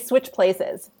 So they switch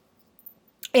places.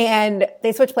 And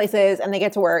they switch places and they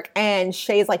get to work and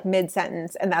Shay's like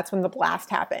mid-sentence and that's when the blast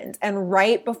happens. And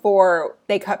right before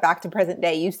they cut back to present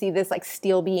day, you see this like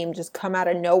steel beam just come out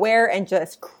of nowhere and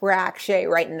just crack Shay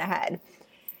right in the head.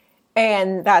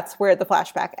 And that's where the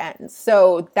flashback ends.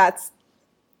 So that's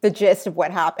the gist of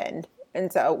what happened.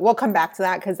 And so we'll come back to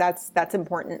that because that's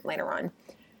important later on.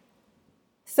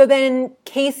 So then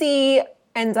Casey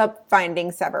ends up finding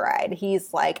Severide.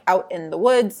 He's like out in the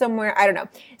woods somewhere. I don't know.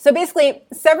 So basically,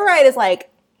 Severide is like,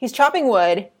 he's chopping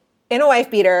wood in a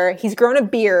wife beater. He's grown a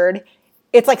beard.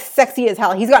 It's like sexy as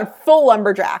hell. He's gone full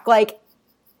lumberjack. Like,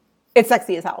 it's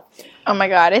sexy as hell. Oh my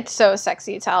God, it's so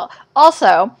sexy as hell.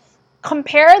 Also,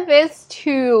 compare this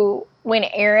to when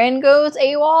Aaron goes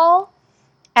AWOL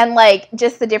and like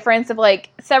just the difference of like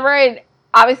Severide,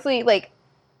 obviously like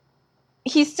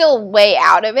he's still way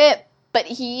out of it, but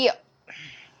he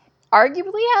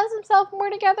arguably has himself more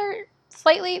together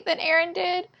slightly than Aaron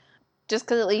did. Just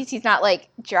because at least he's not, like,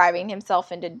 driving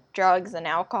himself into drugs and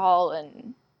alcohol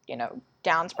and, you know,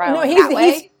 down spiraling that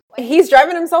way. He's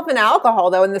driving himself into alcohol,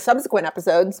 though, in the subsequent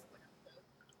episodes.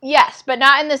 Yes, but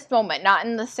not in this moment. Not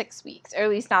in the 6 weeks. Or at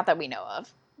least not that we know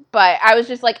of. But I was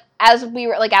just, like, as I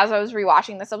was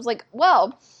rewatching this, I was like,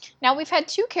 well, now we've had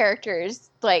two characters,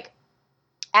 like,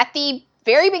 at the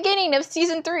very beginning of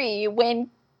season 3, when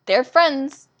their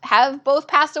friends have both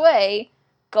passed away,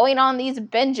 going on these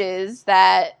binges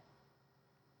that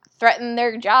threaten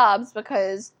their jobs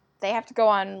because they have to go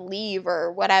on leave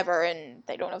or whatever, and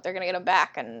they don't know if they're going to get them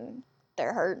back, and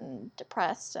they're hurt and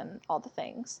depressed and all the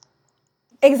things.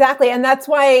 Exactly. And that's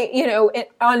why,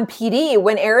 on PD,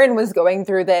 when Aaron was going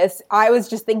through this, I was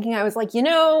just thinking, I was like,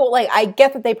 I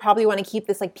get that they probably want to keep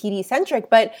this like PD centric,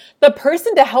 but the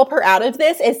person to help her out of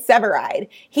this is Severide.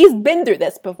 He's been through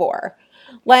this before.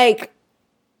 Like,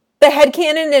 the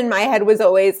headcanon in my head was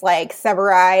always like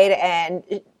Severide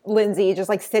and Lindsay just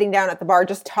like sitting down at the bar,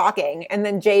 just talking. And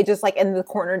then Jay just like in the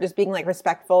corner, just being like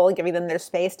respectful and giving them their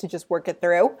space to just work it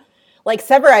through. Like,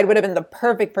 Severide would have been the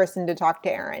perfect person to talk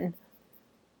to Aaron.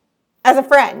 As a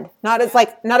friend, not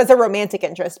as a romantic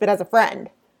interest, but as a friend.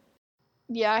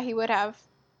 Yeah, he would have.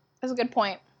 That's a good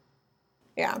point.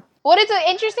 Yeah. Well, it's an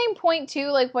interesting point too,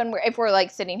 like if we're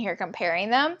like sitting here comparing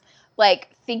them, like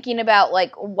thinking about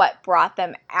like what brought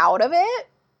them out of it.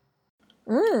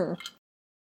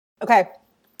 Okay.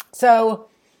 So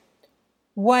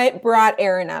what brought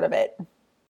Aaron out of it?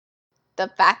 The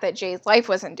fact that Jay's life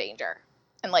was in danger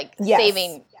and like Yes.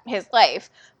 saving his life.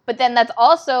 But then that's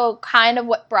also kind of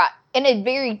what brought, in a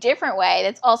very different way,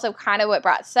 that's also kind of what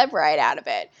brought Severide out of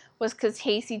it, was because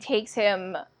Casey takes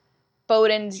him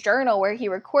Bowden's journal where he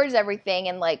records everything,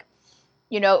 and like,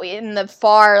 in the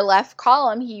far left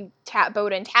column,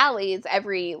 Bowden tallies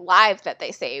every life that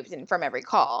they saved and from every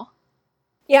call.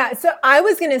 Yeah, so I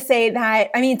was going to say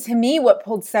that, to me, what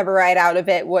pulled Severide out of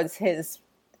it was his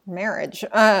marriage.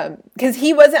 Because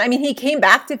he came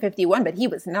back to 51, but he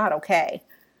was not okay.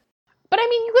 But,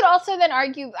 you could also then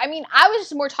argue, I was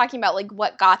just more talking about, like,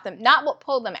 what got them, not what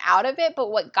pulled them out of it,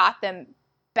 but what got them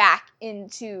back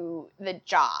into the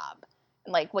job.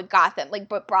 And, like, what brought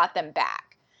them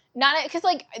back. Not, because,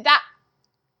 like, that,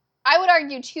 I would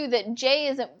argue, too, that Jay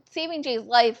isn't, saving Jay's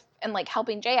life and, like,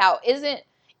 helping Jay out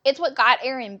it's what got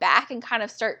Aaron back and kind of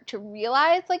start to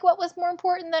realize, like, what was more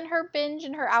important than her binge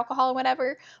and her alcohol and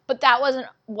whatever. But that wasn't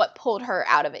what pulled her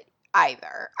out of it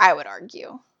either, I would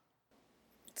argue.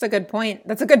 That's a good point.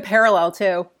 That's a good parallel,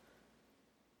 too.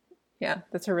 Yeah,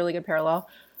 that's a really good parallel.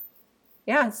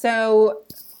 Yeah, so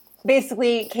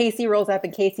basically Casey rolls up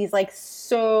and Casey's like,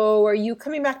 so are you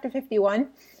coming back to 51?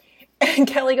 And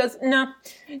Kelly goes, no,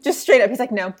 just straight up. He's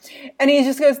like, no. And he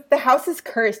just goes, the house is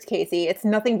cursed, Casey. It's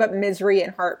nothing but misery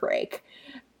and heartbreak.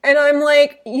 And I'm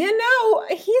like,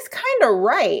 he's kind of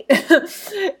right.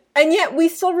 And yet we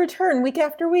still return week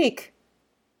after week.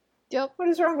 Yep. What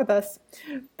is wrong with us?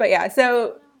 But yeah,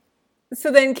 so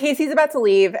then Casey's about to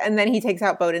leave, and then he takes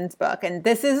out Bowden's book. And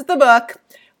this is the book,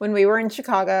 when we were in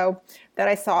Chicago, that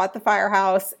I saw at the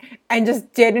firehouse and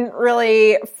just didn't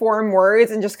really form words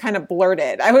and just kind of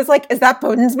blurted. I was like, is that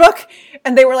Bowden's book?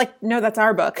 And they were like, no, that's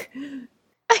our book.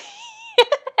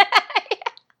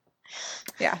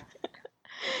 Yeah.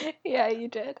 Yeah, you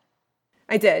did.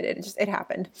 I did. It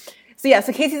happened. So yeah,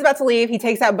 so Casey's about to leave. He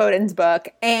takes out Bowden's book,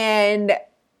 and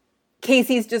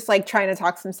Casey's just like trying to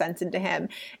talk some sense into him.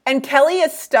 And Kelly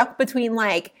is stuck between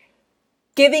like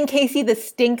giving Casey the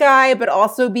stink eye, but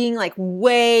also being like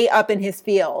way up in his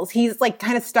feels. He's like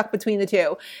kind of stuck between the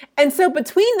two. And so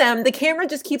between them, the camera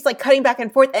just keeps like cutting back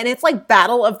and forth, and it's like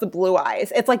Battle of the Blue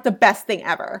Eyes. It's like the best thing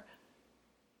ever.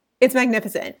 It's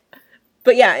magnificent.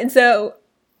 But yeah, and so,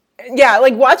 yeah,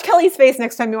 like watch Kelly's face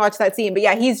next time you watch that scene. But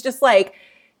yeah, he's just like,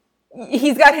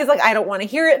 he's got his like, I don't want to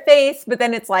hear it face, but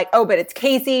then it's like, oh, but it's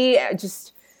Casey.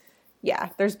 Just, yeah,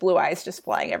 there's blue eyes just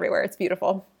flying everywhere. It's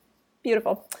beautiful.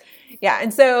 Beautiful. Yeah,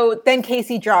 and so then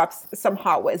Casey drops some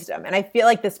hot wisdom. And I feel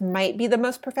like this might be the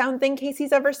most profound thing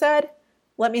Casey's ever said.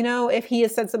 Let me know if he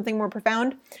has said something more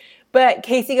profound. But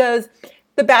Casey goes,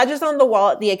 the badges on the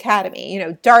wall at the academy,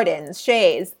 Darden's,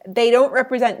 Shays, they don't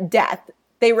represent death.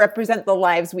 They represent the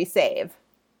lives we save.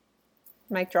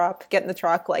 Mic drop, get in the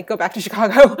truck, like go back to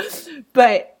Chicago.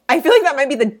 But I feel like that might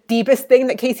be the deepest thing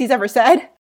that Casey's ever said.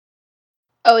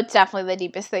 Oh, it's definitely the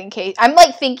deepest thing Casey... I'm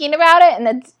like thinking about it, and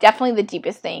that's definitely the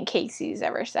deepest thing Casey's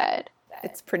ever said.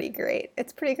 It's pretty great.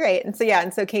 It's pretty great. And so, yeah,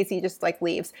 and so Casey just like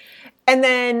leaves. And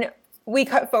then we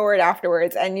cut forward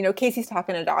afterwards, and, Casey's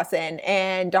talking to Dawson,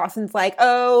 and Dawson's like,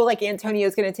 oh, like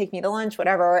Antonio's going to take me to lunch,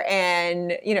 whatever.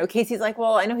 And, Casey's like,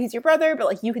 well, I know he's your brother, but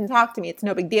like you can talk to me. It's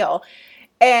no big deal.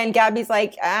 And Gabby's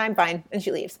like, I'm fine. And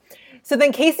she leaves. So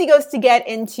then Casey goes to get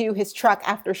into his truck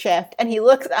after shift, and he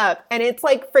looks up, and it's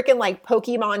like freaking like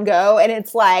Pokemon Go, and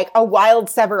it's like a wild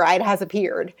Severide has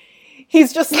appeared.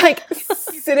 He's just like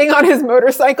sitting on his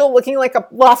motorcycle looking like a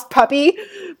lost puppy,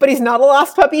 but he's not a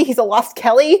lost puppy. He's a lost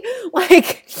Kelly.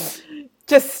 Like,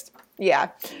 just,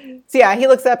 Yeah. So yeah, he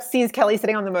looks up, sees Kelly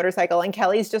sitting on the motorcycle, and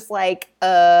Kelly's just like,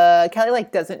 Kelly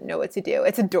like doesn't know what to do.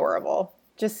 It's adorable.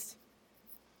 Just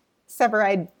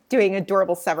Severide doing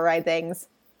adorable Severide things.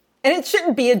 And it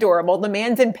shouldn't be adorable. The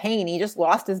man's in pain. He just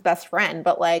lost his best friend,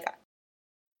 but like...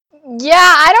 Yeah,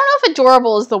 I don't know if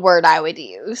adorable is the word I would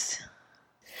use.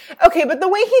 Okay, but the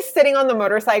way he's sitting on the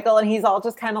motorcycle and he's all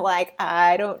just kind of like,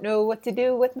 I don't know what to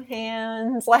do with my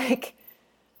hands. Like,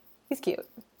 he's cute.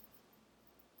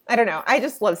 I don't know. I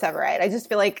just love Severide. I just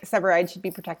feel like Severide should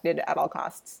be protected at all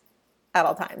costs, at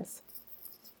all times.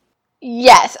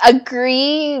 Yes,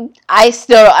 agree.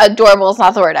 Adorable is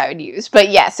not the word I would use. But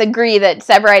yes, agree that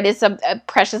Severide is a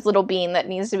precious little being that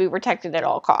needs to be protected at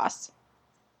all costs.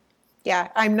 Yeah,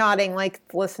 I'm nodding like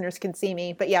the listeners can see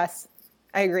me. But yes,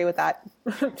 I agree with that.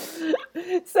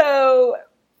 So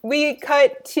we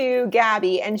cut to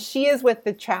Gabby, and she is with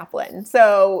the chaplain.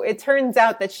 So it turns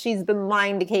out that she's been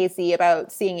lying to Casey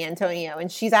about seeing Antonio,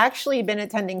 and she's actually been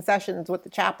attending sessions with the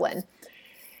chaplain.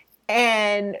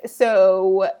 And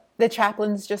so the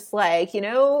chaplain's just like, you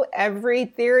know, every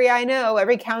theory I know,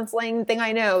 every counseling thing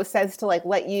I know says to like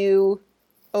let you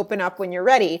open up when you're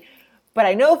ready. But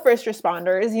I know first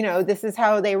responders, you know, this is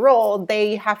how they roll.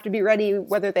 They have to be ready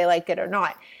whether they like it or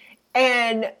not.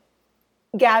 And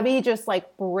Gabby just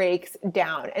like breaks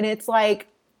down, and it's like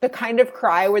the kind of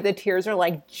cry where the tears are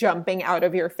like jumping out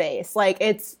of your face. Like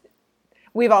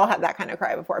we've all had that kind of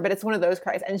cry before, but it's one of those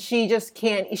cries, and she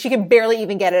can barely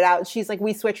even get it out. She's like,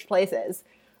 we switched places.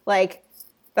 Like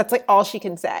that's like all she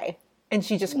can say. And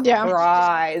she just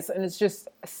cries, and it's just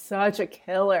such a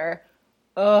killer.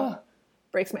 Ugh,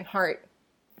 breaks my heart.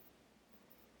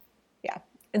 Yeah.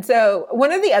 And so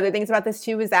one of the other things about this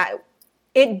too is that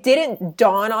it didn't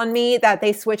dawn on me that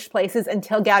they switched places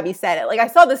until Gabby said it. Like, I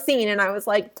saw the scene and I was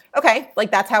like, okay,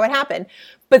 like that's how it happened.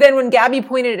 But then when Gabby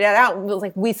pointed it out and was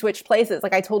like, we switched places,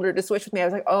 like I told her to switch with me, I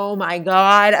was like, oh my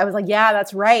God. I was like, yeah,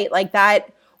 that's right. Like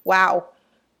that, wow.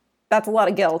 That's a lot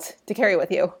of guilt to carry with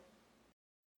you.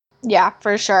 Yeah,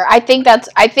 for sure. I think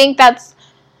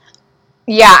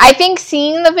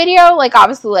seeing the video, like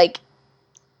obviously like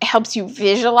helps you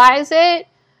visualize it.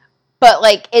 But,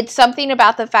 like, it's something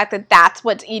about the fact that that's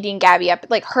what's eating Gabby up.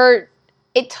 Like,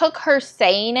 it took her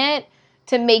saying it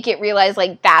to make it realize,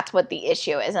 like, that's what the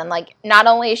issue is. And, like, not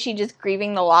only is she just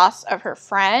grieving the loss of her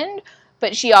friend,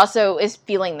 but she also is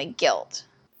feeling the guilt.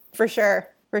 For sure.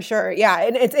 For sure. Yeah.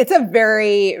 And it's a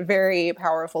very, very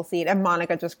powerful scene. And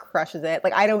Monica just crushes it.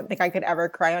 Like, I don't think I could ever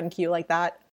cry on cue like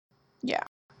that. Yeah.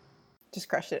 Just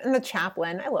crushed it. And the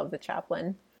chaplain. I love the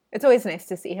chaplain. It's always nice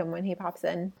to see him when he pops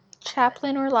in.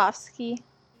 Chaplain Orlovsky.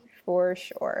 For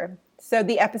sure. So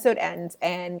the episode ends,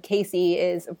 and Casey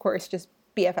is, of course, just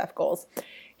BFF goals.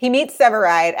 He meets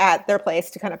Severide at their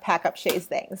place to kind of pack up Shay's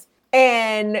things.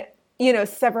 And, you know,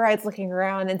 Severide's looking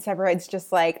around, and Severide's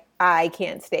just like, I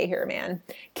can't stay here, man.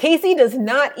 Casey does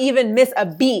not even miss a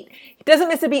beat. He doesn't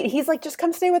miss a beat. He's like, just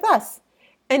come stay with us.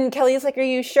 And Kelly is like, are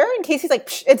you sure? And Casey's like,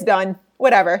 it's done.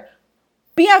 Whatever.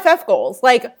 BFF goals.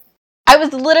 Like, I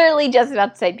was literally just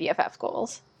about to say BFF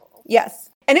goals. Yes.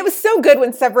 And it was so good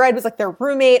when Severide was like their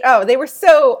roommate. Oh, they were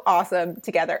so awesome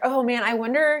together. Oh man, I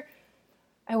wonder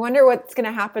what's going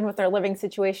to happen with their living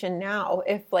situation now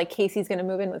if like Casey's going to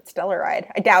move in with Stellaride.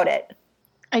 I doubt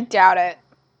it.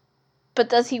 But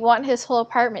does he want his whole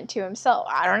apartment to himself?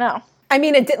 I don't know. I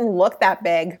mean, it didn't look that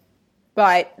big,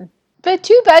 but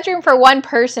 2-bedroom for one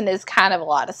person is kind of a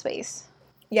lot of space.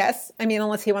 Yes. I mean,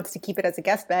 unless he wants to keep it as a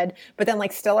guest bed, but then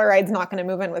like Stellaride's not going to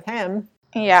move in with him.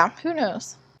 Yeah, who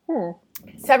knows?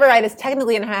 Severide is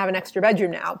technically going to have an extra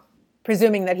bedroom now,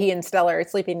 presuming that he and Stellar are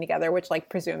sleeping together, which, like,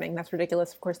 presuming, that's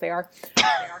ridiculous. Of course they are.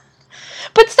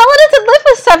 But Stella doesn't live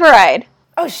with Severide.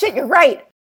 Oh, shit, you're right.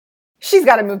 She's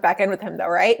got to move back in with him, though,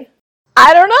 right?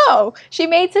 I don't know. She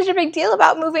made such a big deal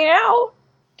about moving out.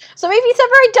 So maybe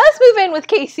Severide does move in with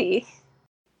Casey.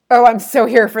 Oh, I'm so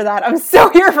here for that. I'm so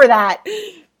here for that.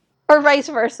 Or vice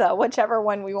versa, whichever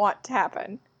one we want to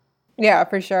happen. Yeah,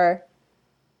 for sure.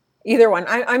 Either one.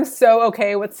 I'm so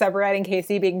okay with Severide and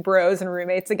Casey being bros and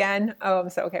roommates again. Oh, I'm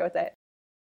so okay with it.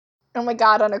 Oh my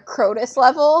God, on a Crotus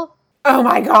level? Oh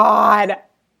my God.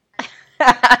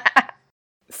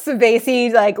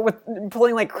 Savasi, like, with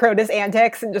pulling, like, Crotus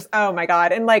antics and just, oh my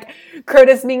God. And, like,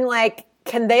 Crotus being like,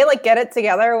 can they, like, get it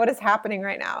together? What is happening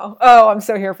right now? Oh, I'm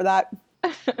so here for that.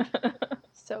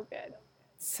 So good.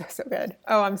 So good.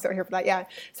 Oh, I'm so here for that, yeah.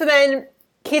 So then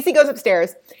Casey goes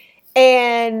upstairs,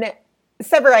 and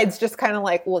Severide's just kind of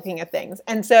like looking at things.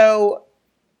 And so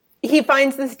he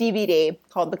finds this DVD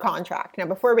called The Contract. Now,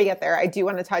 before we get there, I do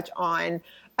want to touch on,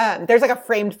 there's like a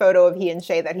framed photo of he and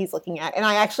Shay that he's looking at. And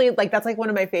I actually, like, that's like one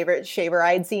of my favorite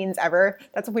Shaver-eyed scenes ever.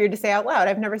 That's weird to say out loud.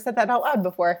 I've never said that out loud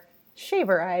before.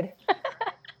 Shaver-eyed.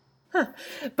 Huh.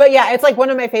 But yeah, it's like one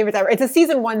of my favorites ever. It's a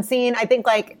season 1 scene. I think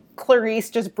like Clarice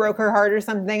just broke her heart or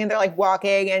something, and they're like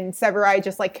walking, and Severide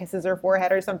just like kisses her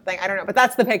forehead or something. I don't know, but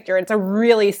that's the picture. It's a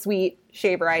really sweet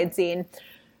Shaver-eyed scene.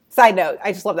 Side note,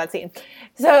 I just love that scene.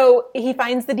 So he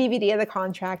finds the DVD of The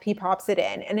Contract. He pops it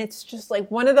in, and it's just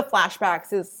like one of the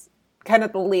flashbacks is kind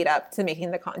of the lead up to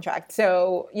making the contract.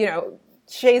 So, you know,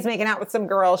 Shay's making out with some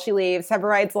girl. She leaves.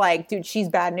 Severide's like, dude, she's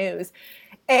bad news.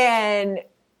 And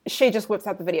Shay just whips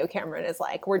out the video camera and is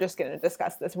like, we're just going to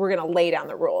discuss this. We're going to lay down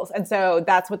the rules. And so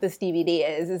that's what this DVD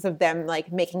is of them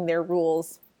like making their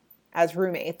rules as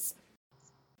roommates.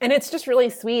 And it's just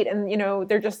really sweet. And, you know,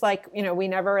 they're just like, you know, we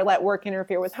never let work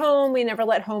interfere with home. We never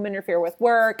let home interfere with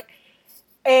work.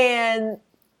 And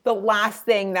the last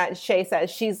thing that Shay says,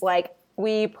 she's like,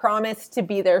 we promise to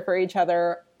be there for each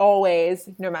other always,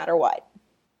 no matter what.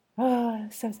 Oh,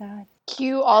 so sad.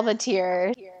 Cue all the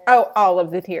tears. Oh, all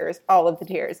of the tears. All of the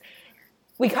tears.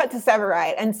 We cut to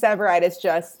Severide, and Severide is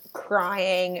just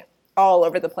crying all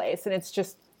over the place. And it's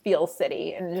just feels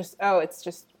city. And just, oh, it's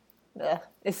just,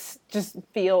 it's just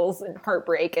feels and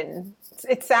heartbreak. And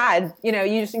it's sad. You know,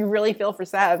 you really feel for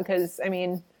Sev because, I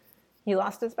mean, he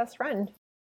lost his best friend.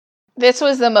 This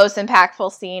was the most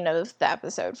impactful scene of the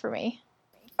episode for me.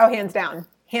 Oh, hands down.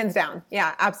 Hands down.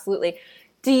 Yeah, absolutely.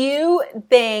 Do you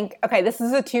think, okay, this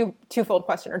is a twofold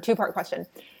question or two-part question.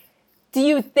 Do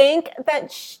you think that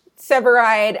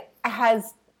Severide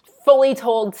has fully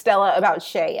told Stella about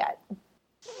Shay yet?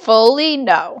 Fully,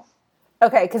 no.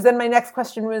 Okay, because then my next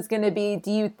question was going to be, do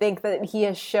you think that he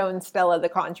has shown Stella the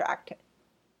contract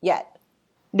yet?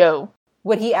 No.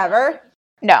 Would he ever?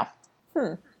 No.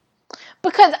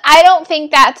 Because I don't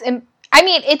think that's, I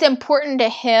mean, it's important to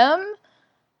him,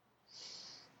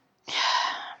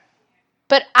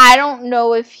 but I don't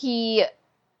know if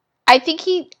I think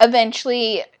he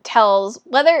eventually tells,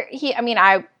 whether he, I mean,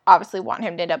 I obviously want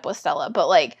him to end up with Stella, but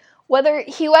like,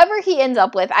 whoever he ends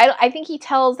up with, I think he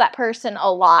tells that person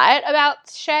a lot about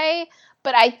Shay,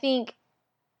 but I think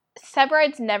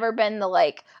Severide's never been the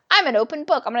like, I'm an open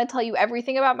book, I'm going to tell you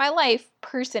everything about my life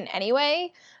person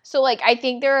anyway. So like, I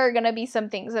think there are going to be some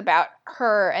things about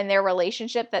her and their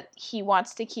relationship that he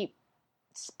wants to keep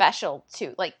special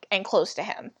to, like, and close to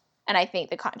him. And I think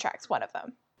the contract's one of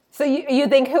them. So you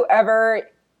think whoever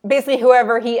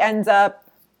he ends up,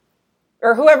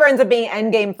 or whoever ends up being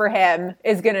endgame for him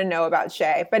is going to know about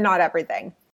Shay, but not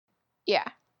everything. Yeah.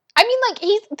 I mean, like,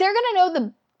 they're going to know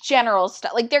the general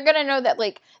stuff. Like, they're going to know that,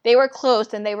 like, they were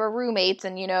close and they were roommates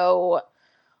and, you know,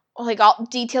 like, all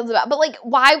details about, but, like,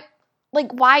 why,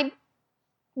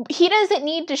 he doesn't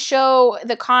need to show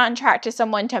the contract to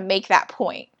someone to make that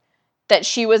point, that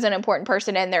she was an important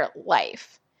person in their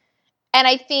life. And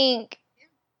I think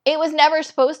it was never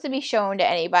supposed to be shown to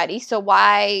anybody, so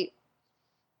why,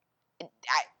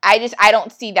 I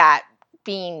don't see that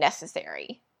being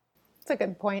necessary. That's a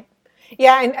good point.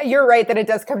 Yeah, and you're right that it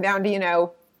does come down to, you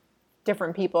know,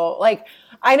 different people. Like,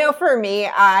 I know for me,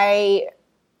 I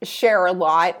share a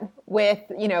lot with,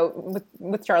 you know,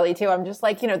 with Charlie too. I'm just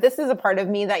like, you know, this is a part of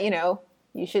me that, you know,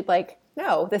 you should like,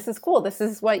 no, this is cool. This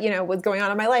is what, you know, was going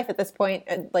on in my life at this point,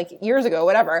 like years ago,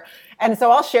 whatever. And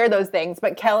so I'll share those things,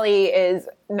 but Kelly is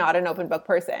not an open book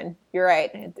person. You're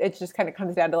right. It just kind of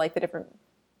comes down to like the different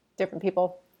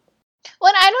people.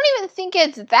 Well, and I don't even think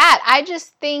it's that. I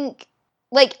just think,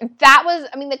 like, that was,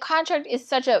 I mean, the contract is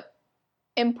such a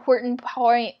important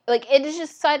point. Like, it is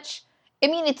just such, I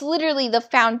mean, it's literally the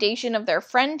foundation of their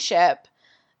friendship.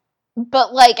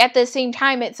 But, like, at the same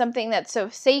time, it's something that's so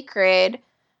sacred.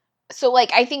 So,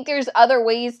 like, I think there's other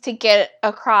ways to get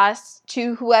across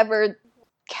to whoever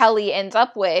Kelly ends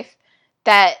up with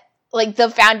that, like,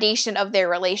 the foundation of their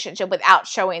relationship without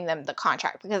showing them the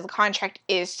contract. Because the contract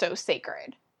is so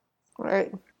sacred.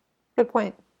 Right. Good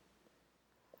point.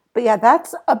 But yeah,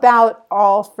 that's about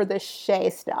all for the Shay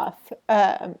stuff.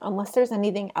 Unless there's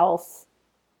anything else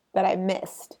that I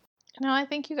missed. No, I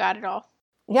think you got it all.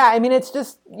 Yeah, I mean, it's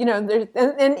just, you know, there's,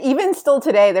 and even still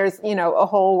today, there's, you know, a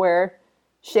hole where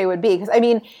Shay would be. Because, I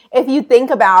mean, if you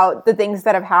think about the things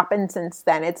that have happened since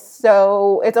then, it's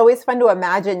always fun to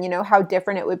imagine, you know, how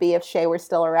different it would be if Shay were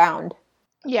still around.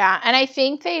 Yeah, and I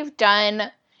think they've done,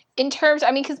 in terms,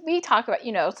 I mean, because we talk about,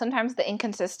 you know, sometimes the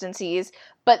inconsistencies,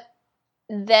 but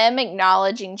them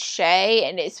acknowledging Shay,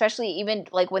 and especially even,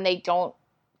 like, when they don't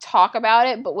talk about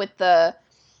it, but with the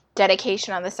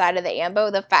dedication on the side of the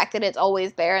ambo, the fact that it's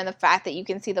always there, and the fact that you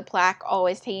can see the plaque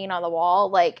always hanging on the wall,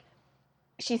 like,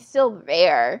 she's still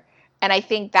there. And I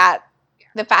think that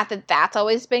the fact that that's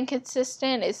always been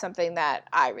consistent is something that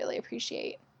I really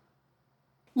appreciate.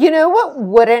 You know what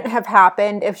wouldn't have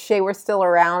happened if Shay were still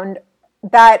around?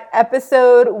 That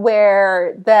episode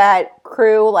where that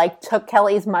crew like took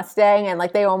Kelly's Mustang and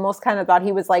like they almost kind of thought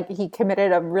he was like he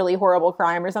committed a really horrible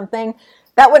crime or something.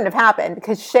 That wouldn't have happened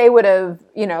because Shay would have,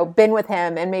 you know, been with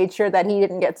him and made sure that he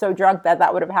didn't get so drunk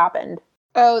that would have happened.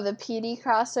 Oh, the PD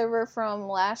crossover from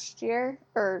last year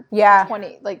or yeah,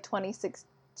 26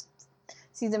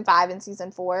 season 5 and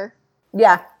season 4.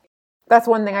 Yeah, that's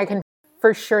one thing I can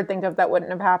for sure think of that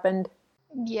wouldn't have happened.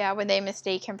 Yeah, when they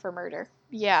mistake him for murder.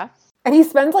 Yeah. And he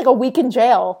spends like a week in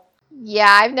jail.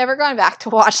 Yeah, I've never gone back to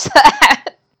watch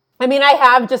that. I mean, I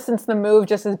have just since the move,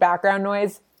 just as background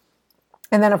noise.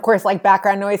 And then, of course, like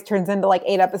background noise turns into like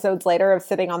 8 episodes later of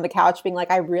sitting on the couch being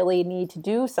like, I really need to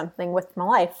do something with my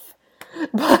life.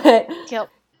 But Yep.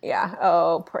 Yeah.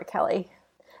 Oh, poor Kelly.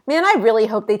 Man, I really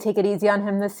hope they take it easy on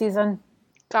him this season.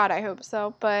 God, I hope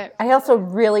so. But I also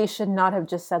really should not have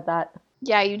just said that.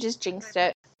 yeah, you just jinxed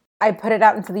it. I put it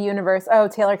out into the universe. Oh,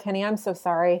 Taylor Kinney, I'm so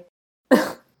sorry.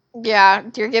 Yeah,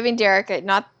 you're giving Derek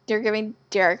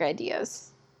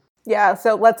ideas. Yeah,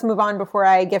 so let's move on before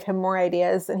I give him more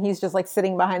ideas. And he's just like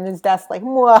sitting behind his desk like,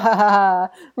 mwah,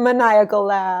 maniacal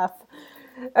laugh.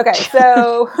 Okay,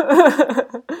 so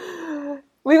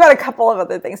we've got a couple of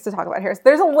other things to talk about here. So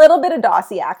there's a little bit of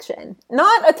Dawsey action.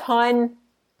 Not a ton,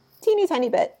 teeny tiny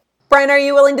bit. Brian, are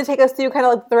you willing to take us through kind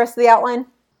of like the rest of the outline?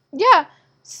 Yeah.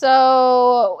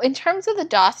 So in terms of the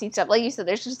Dawsey stuff, like you said,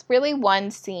 there's just really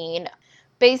one scene.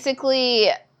 Basically,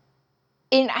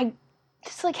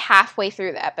 it's like halfway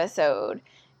through the episode,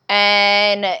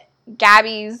 and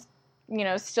Gabby's, you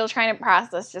know, still trying to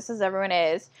process just as everyone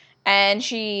is, and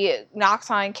she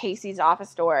knocks on Casey's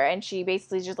office door, and she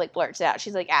basically just like blurts it out.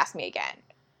 She's like, "Ask me again,"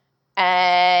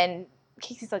 and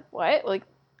Casey's like, "What?" Like,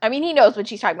 I mean, he knows what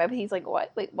she's talking about, but he's like,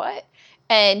 "What? Like, what?"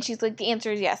 And she's like, "The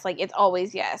answer is yes. Like, it's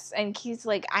always yes." And he's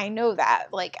like, "I know that.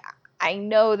 Like, I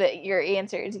know that your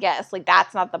answer is yes. Like,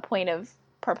 that's not the point of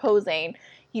proposing."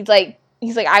 He's like,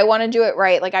 "I want to do it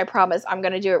right. Like, I promise I'm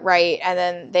going to do it right." And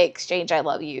then they exchange I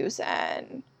love yous,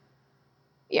 and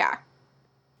yeah.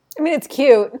 I mean, it's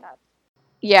cute.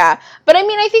 Yeah. But I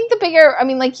mean, I think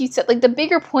like you said, like the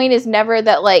bigger point is never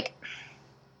that, like,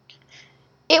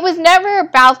 it was never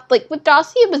about, like, with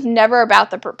Dawsey, it was never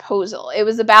about the proposal. It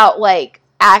was about, like,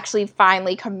 actually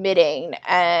finally committing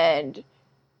and,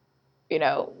 you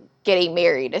know, getting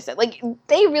married. Like,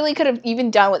 they really could have even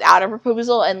done without a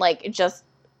proposal and, like, just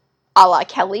a la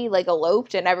Kelly, like,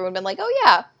 eloped, and everyone been like, "Oh,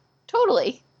 yeah,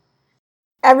 totally."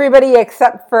 Everybody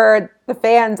except for the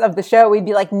fans of the show, we'd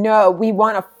be like, "No, we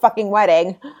want a fucking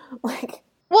wedding." Like,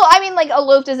 well, I mean, like,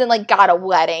 eloped isn't, like, got a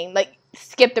wedding. Like,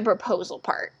 skip the proposal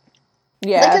part.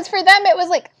 yeah. Because for them, it was,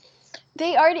 like,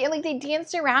 they already, like, they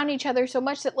danced around each other so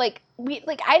much that, like,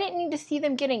 I didn't need to see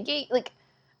them get engaged. Like,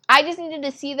 I just needed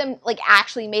to see them, like,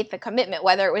 actually make the commitment,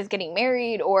 whether it was getting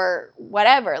married or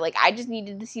whatever. Like, I just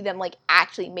needed to see them, like,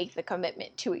 actually make the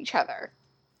commitment to each other.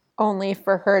 Only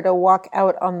for her to walk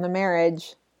out on the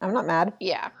marriage. I'm not mad.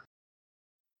 Yeah.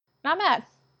 Not mad.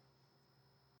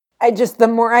 The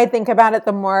more I think about it,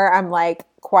 the more I'm, like,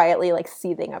 quietly, like,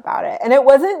 seething about it. And it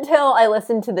wasn't until I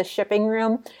listened to the shipping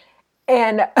room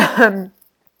and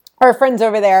our friends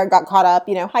over there got caught up,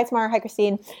 you know, hi Tamar, hi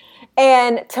Christine.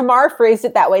 And Tamar phrased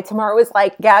it that way. Tamar was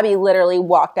like, Gabby literally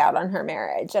walked out on her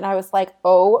marriage. And I was like,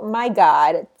 oh my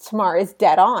God, Tamar is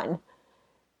dead on.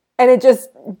 And it just,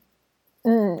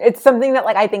 it's something that,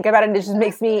 like, I think about it and it just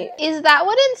makes me. Is that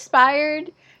what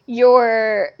inspired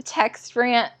your text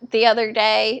rant the other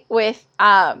day with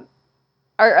our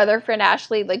other friend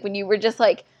Ashley? Like, when you were just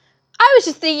like, I was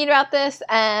just thinking about this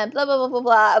and blah, blah, blah, blah,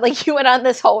 blah. Like, you went on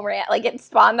this whole rant. Like, it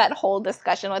spawned that whole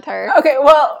discussion with her. Okay,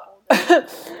 well,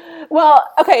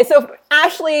 okay, so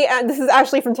Ashley, this is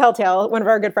Ashley from Telltale, one of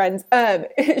our good friends.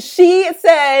 She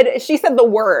said the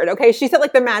word, okay? She said,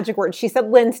 like, the magic word. She said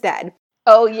Linstead.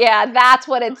 Oh, yeah, that's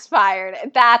what inspired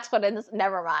it. That's what it is.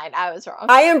 Never mind. I was wrong.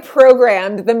 I am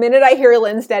programmed the minute I hear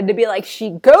Linstead to be like,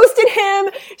 she ghosted him,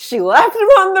 she left him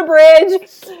on the bridge.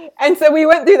 And so we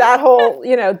went through that whole,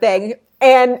 you know, thing.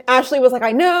 And Ashley was like,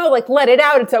 I know, like, let it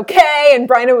out, it's okay. And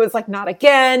Bryna was like, not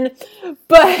again.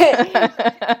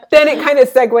 But then it kind of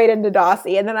segued into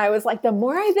Dawsey. And then I was like, the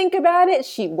more I think about it,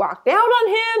 she walked out on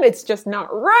him. It's just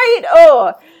not right.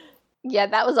 Oh, yeah,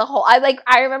 that was a whole, I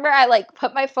remember I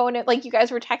put my phone in, like, you guys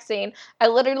were texting. I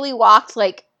literally walked,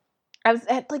 like, I was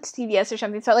at, like, CVS or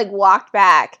something. So I, like, walked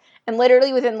back. And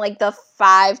literally within, like, the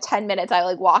 5-10 minutes, I,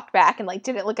 like, walked back and, like,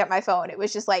 didn't look at my phone. It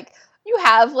was just like, you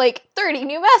have, like, 30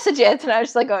 new messages. And I was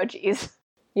just like, oh, geez.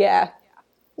 Yeah.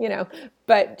 you know,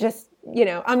 but just, you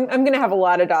know, I'm going to have a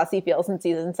lot of Dossie feels in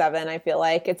season 7. I feel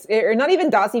like or not even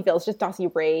Dossie feels, just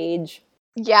Dossie rage.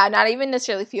 Yeah, not even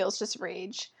necessarily feels, just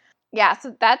rage. Yeah,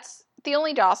 so that's the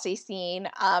only Dossie scene.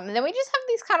 And then we just have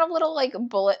these kind of little, like,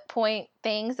 bullet point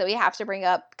things that we have to bring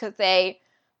up because they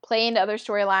play into other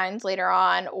storylines later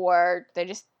on, or they're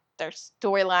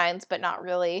storylines, but not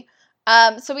really.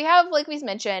 So we have, like we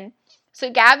mentioned, so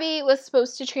Gabby was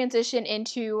supposed to transition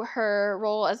into her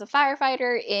role as a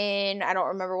firefighter in, I don't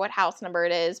remember what house number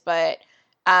it is, but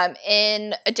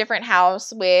in a different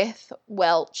house with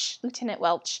Welch, Lieutenant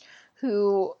Welch,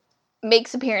 who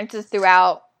makes appearances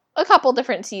throughout a couple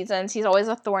different seasons. He's always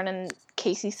a thorn in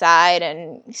Casey's side,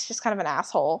 and he's just kind of an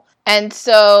asshole. And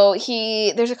so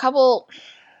there's a couple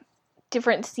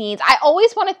different scenes. I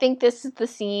always want to think this is the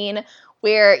scene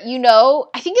where, you know,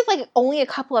 I think it's like only a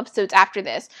couple episodes after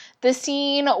this, the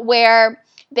scene where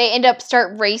they end up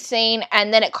start racing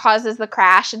and then it causes the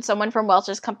crash and someone from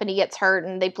Welch's company gets hurt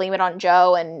and they blame it on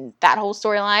Joe and that whole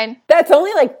storyline. That's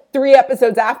only like 3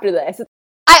 episodes after this.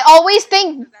 I always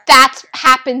think that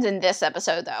happens in this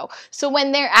episode, though. So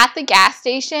when they're at the gas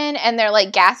station and they're,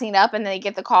 like, gassing up and they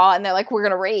get the call and they're like, we're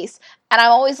going to race. And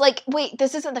I'm always like, wait,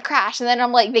 this isn't the crash. And then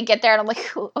I'm like, they get there and I'm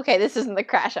like, okay, this isn't the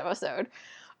crash episode.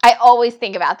 I always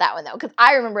think about that one, though, because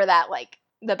I remember that, like,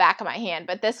 the back of my hand.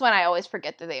 But this one, I always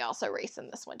forget that they also race in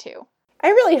this one, too. I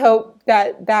really hope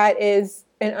that is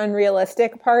an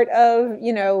unrealistic part of,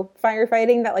 you know,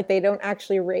 firefighting, that, like, they don't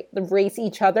actually race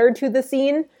each other to the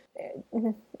scene.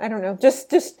 I don't know,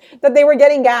 just that they were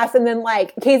getting gas and then,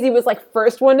 like, Casey was, like,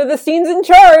 first one to the scenes in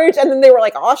charge, and then they were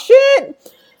like, oh,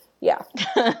 shit. Yeah.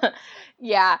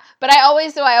 Yeah, but I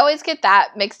always get that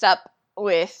mixed up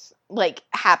with, like,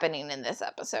 happening in this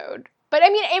episode. But, I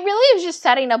mean, it really is just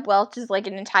setting up Welch as, like,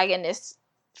 an antagonist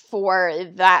for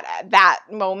that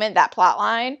moment, that plot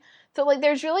line. So, like,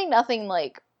 there's really nothing,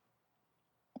 like,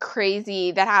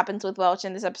 crazy that happens with Welch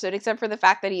in this episode, except for the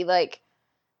fact that he, like,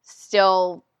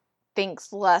 still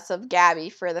thinks less of Gabby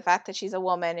for the fact that she's a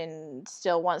woman and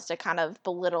still wants to kind of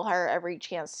belittle her every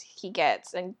chance he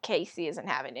gets, and Casey isn't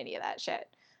having any of that shit.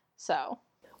 So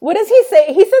what does he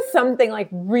say? He says something, like,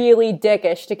 really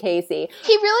dickish to Casey.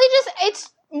 He really it's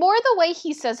more the way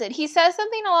he says it. He says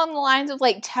something along the lines of,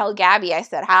 like, tell Gabby I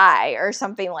said hi, or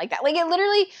something like that. Like, it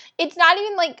literally, it's not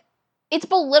even, like, it's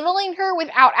belittling her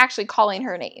without actually calling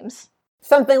her names.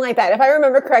 Something like that. If I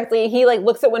remember correctly, he, like,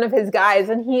 looks at one of his guys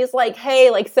and he's like, hey,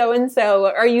 like, so-and-so,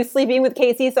 are you sleeping with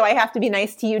Casey, so I have to be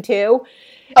nice to you too?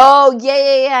 Oh,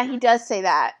 yeah, he does say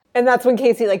that. And that's when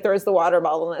Casey, like, throws the water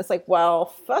bottle and it's like, well,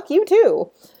 fuck you too.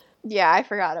 Yeah, I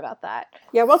forgot about that.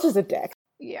 Yeah, Welch is a dick.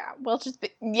 Yeah,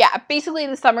 basically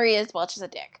the summary is Welch is a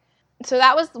dick. So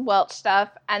that was the Welch stuff.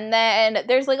 And then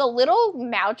there's, like, a little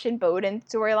Mouch and Bowden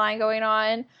storyline going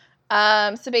on.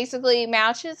 So basically,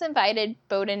 Mouch has invited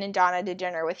Bowden and Donna to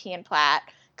dinner with he and Platt,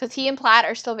 because he and Platt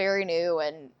are still very new,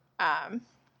 and,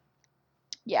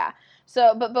 yeah.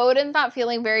 So, but Bowden's not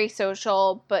feeling very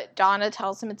social, but Donna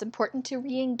tells him it's important to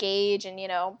re-engage and, you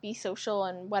know, be social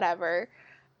and whatever.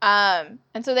 And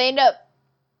so they end up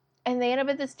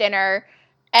at this dinner,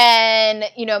 and,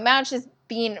 you know, Mouch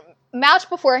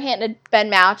beforehand had been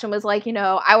Mouch and was like, you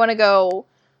know, I want to go,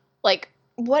 like,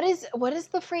 what is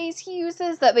the phrase he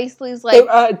uses that basically is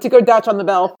like to go Dutch on the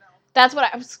bell. That's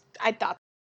what I thought.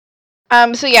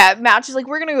 So yeah, Mouch is like,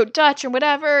 we're gonna go Dutch or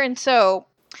whatever, and so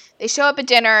they show up at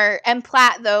dinner, and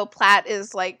Platt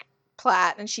is like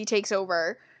Platt, and she takes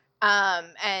over,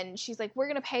 and she's like, we're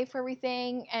gonna pay for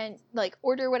everything and, like,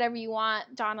 order whatever you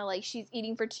want. Donna, like, she's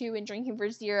eating for 2 and drinking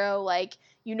for 0, like,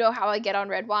 you know how I get on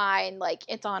red wine, like,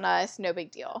 it's on us, no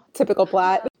big deal. Typical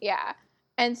Platt. Yeah.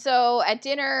 And so at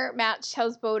dinner, Mouch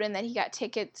tells Bowden that he got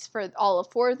tickets for all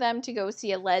of 4 of them to go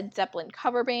see a Led Zeppelin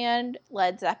cover band,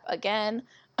 Led Zepp again.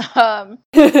 And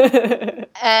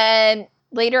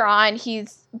later on, Mouch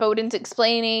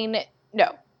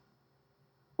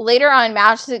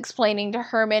is explaining to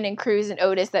Herman and Cruz and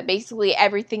Otis that basically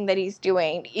everything that he's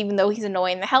doing, even though he's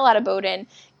annoying the hell out of Bowden,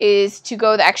 is to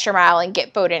go the extra mile and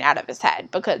get Bowden out of his head.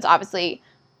 Because obviously,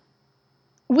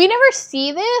 we never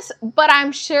see this, but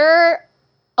I'm sure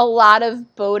a lot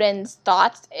of Bowden's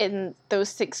thoughts in those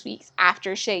 6 weeks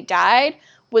after Shay died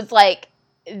was like,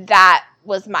 that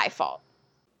was my fault.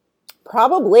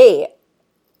 Probably.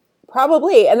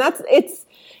 And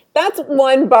that's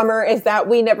one bummer, is that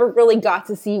we never really got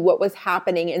to see what was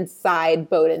happening inside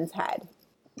Bowden's head.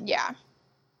 Yeah.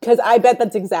 Because I bet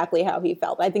that's exactly how he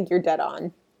felt. I think you're dead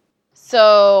on.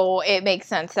 So it makes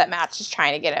sense that Mouch is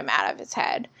trying to get him out of his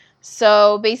head.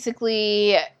 So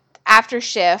basically, after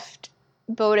shift,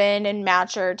 Bowden and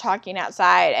Mouch are talking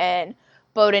outside, and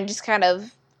Bowden just kind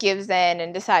of gives in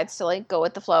and decides to, like, go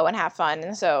with the flow and have fun.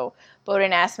 And so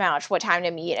Bowden asks Mouch what time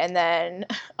to meet, and then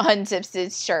unzips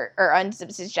his shirt, or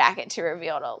unzips his jacket to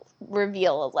reveal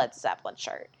a Led Zeppelin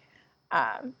shirt.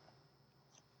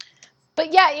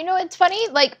 But yeah, you know, it's funny,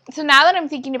 like, so now that I'm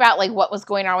thinking about, like, what was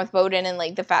going on with Bowden and,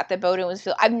 like, the fact that Bowden was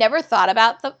I've never thought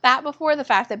about that before, the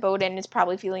fact that Bowden is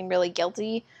probably feeling really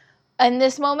guilty in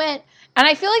this moment. And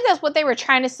I feel like that's what they were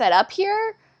trying to set up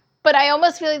here, but I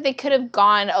almost feel like they could have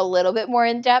gone a little bit more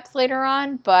in depth later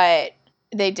on, but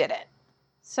they didn't.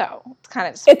 So, it's kind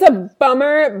of... It's a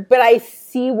bummer, but I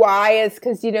see why. It's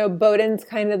because, you know, Bowden's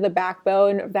kind of the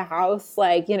backbone of the house,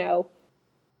 like, you know...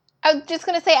 I was just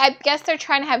going to say, I guess they're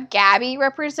trying to have Gabby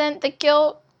represent the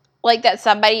guilt. Like, that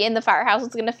somebody in the firehouse is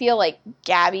going to feel like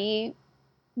Gabby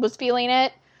was feeling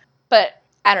it. But,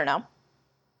 I don't know.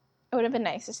 It would have been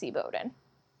nice to see Bowden.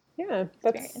 Yeah.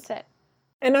 Experience it.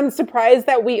 And I'm surprised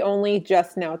that we only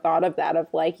just now thought of that, of,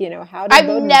 like, you know, how did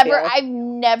Bowden feel? I've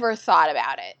never thought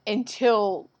about it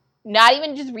until, not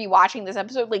even just rewatching this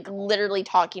episode, like, literally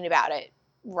talking about it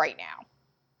right now.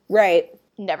 Right.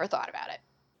 Never thought about it.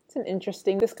 It's an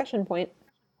interesting discussion point.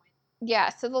 Yeah,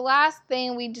 so the last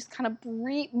thing we just kind of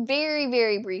very,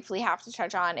 very briefly have to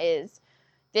touch on is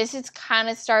this is kind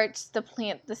of starts to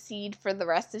plant the seed for the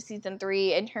rest of season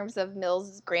 3 in terms of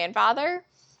Mills' grandfather.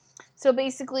 So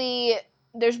basically,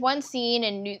 there's one scene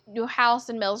and Newhouse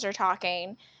and Mills are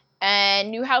talking,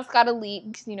 and Newhouse got a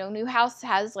lead because, you know, Newhouse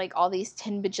has, like, all these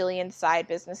 10 bajillion side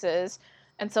businesses.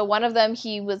 And so one of them,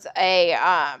 he was a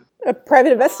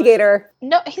private investigator.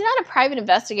 No, he's not a private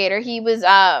investigator. He was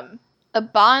a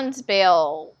bonds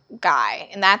bail guy,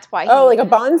 and that's why. Like a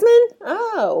bondsman?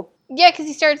 Oh. Yeah, because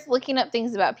he starts looking up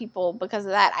things about people because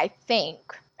of that, I think.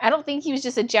 I don't think he was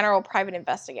just a general private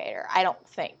investigator. I don't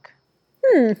think.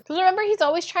 Because remember, he's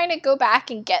always trying to go back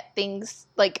and get things,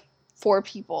 like, for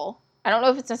people. I don't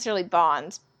know if it's necessarily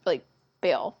bonds, like,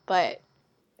 bail, but...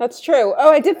 That's true.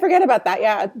 Oh, I did forget about that.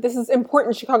 Yeah, this is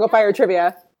important Chicago Fire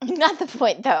trivia. Not the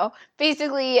point, though.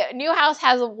 Basically, Newhouse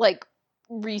has, like,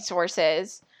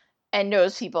 resources and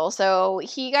knows people. So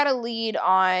he got a lead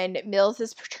on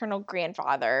Mills' paternal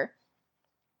grandfather,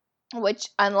 which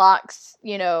unlocks,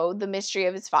 you know, the mystery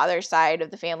of his father's side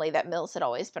of the family that Mills had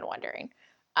always been wondering.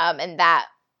 And that,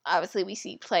 obviously, we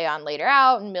see play on later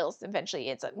out, and Mills eventually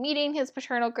ends up meeting his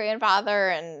paternal grandfather,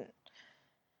 and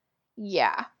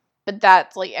yeah. But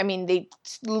that's, like, I mean, they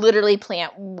literally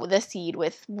plant the seed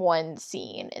with one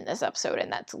scene in this episode,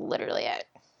 and that's literally it.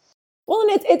 Well,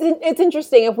 and it's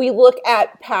interesting. If we look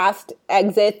at past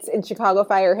exits in Chicago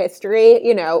Fire history,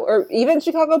 you know, or even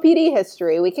Chicago PD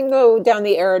history, we can go down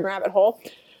the Aaron rabbit hole.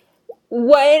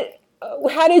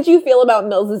 How did you feel about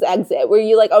Mills' exit? Were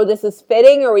you like, oh, this is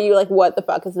fitting, or were you like, what the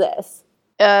fuck is this?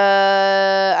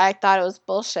 I thought it was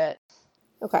bullshit.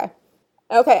 Okay.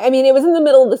 I mean, it was in the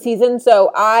middle of the season,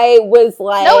 so I was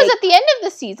like... No, it was at the end of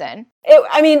the season.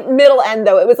 Middle end,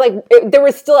 though. It was like, there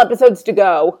were still episodes to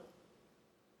go.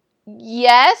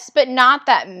 Yes, but not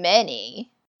that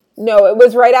many. No, it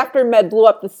was right after Med blew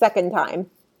up the second time.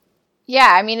 Yeah,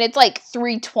 I mean, it's like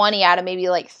 320 out of maybe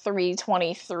like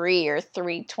 323 or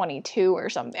 322 or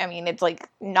something. I mean, it's like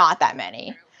not that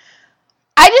many.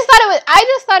 I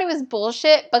just thought it was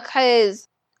bullshit because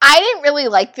I didn't really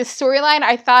like this storyline.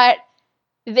 I thought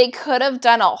they could have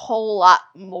done a whole lot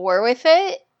more with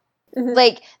it. Mm-hmm.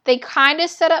 Like, they kind of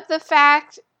set up the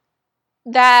fact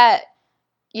that,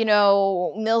 you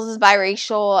know, Mills is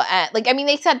biracial, and, like, I mean,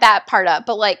 they set that part up,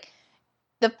 but, like,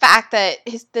 the fact that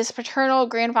this paternal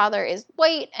grandfather is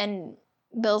white and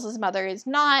Mills' mother is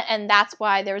not, and that's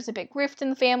why there was a big rift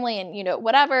in the family, and, you know,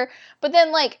 whatever. But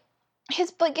then, like,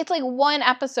 it's like one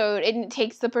episode, and it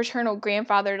takes the paternal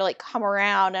grandfather to, like, come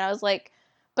around, and I was like,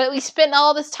 but we spent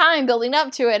all this time building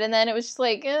up to it, and then it was just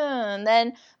like, and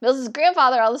then Mills'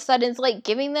 grandfather all of a sudden is, like,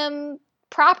 giving them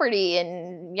property,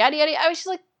 and yada, yada. I was just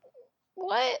like,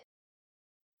 what?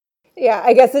 Yeah,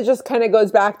 I guess it just kind of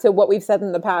goes back to what we've said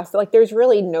in the past. Like, there's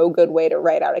really no good way to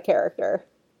write out a character.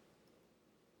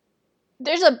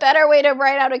 There's a better way to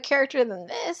write out a character than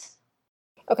this.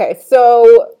 Okay,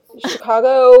 so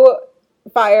Chicago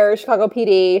Fire, Chicago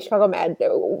PD, Chicago Med,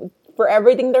 for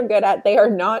everything they're good at, they are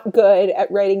not good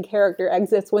at writing character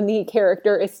exits when the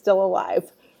character is still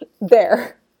alive.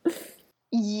 There.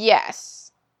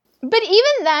 Yes. But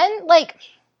even then, like,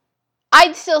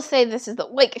 I'd still say this is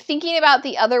like, thinking about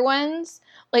the other ones,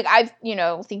 like, I've, you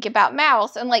know, think about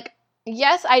Mouse, and, like,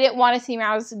 yes, I didn't want to see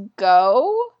Mouse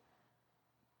go,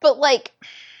 but, like,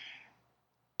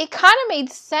 it kind of made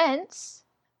sense.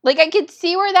 Like, I could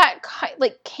see where that,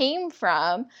 like, came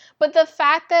from, but the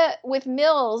fact that with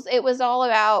Mills, it was all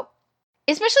about,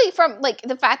 especially from, like,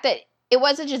 the fact that it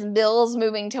wasn't just Mills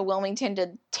moving to Wilmington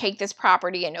to take this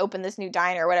property and open this new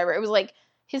diner or whatever. It was like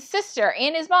his sister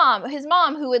and his mom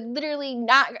who had literally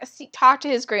not talked to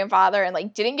his grandfather and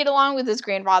like didn't get along with his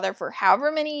grandfather for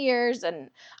however many years and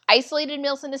isolated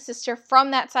Mills and his sister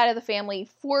from that side of the family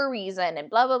for a reason and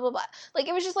blah, blah, blah, blah. Like,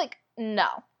 it was just like, no.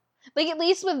 Like, at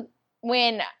least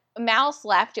when Mouse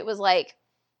left, it was like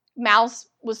Mouse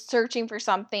was searching for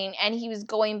something and he was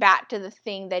going back to the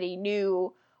thing that he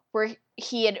knew where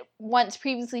he had once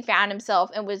previously found himself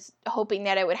and was hoping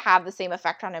that it would have the same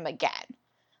effect on him again.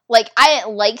 Like, I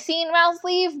didn't like seeing Mouse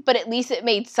leave, but at least it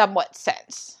made somewhat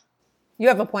sense. You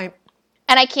have a point.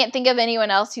 And I can't think of anyone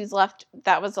else who's left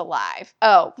that was alive.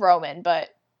 Oh, Roman,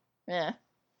 but Nah,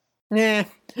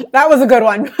 that was a good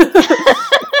one.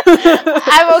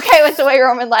 I'm okay with the way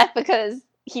Roman left because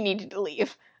he needed to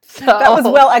leave. So that was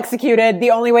well executed.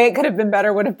 The only way it could have been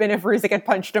better would have been if Ruzek had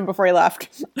punched him before he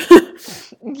left.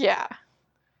 Yeah.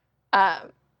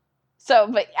 But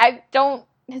I don't...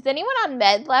 Has anyone on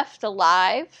Med left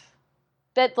alive?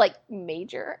 That's, like,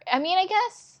 major. I mean, I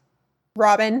guess.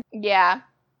 Robin. Yeah.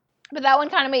 But that one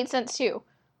kind of made sense, too.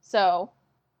 So.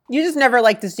 You just never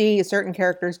like to see certain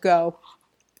characters go.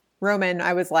 Roman,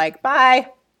 I was like, bye.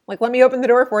 Like, let me open the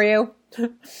door for you.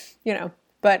 You know.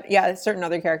 But, yeah, certain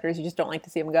other characters, you just don't like to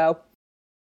see them go.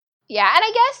 Yeah, and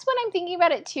I guess when I'm thinking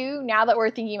about it, too, now that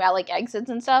we're thinking about, like, exits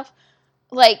and stuff,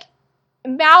 like,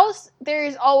 Mouse, there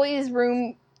was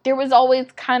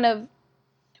always kind of,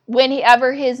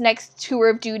 whenever his next tour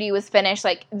of duty was finished,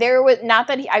 like, there was, not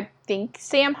that I think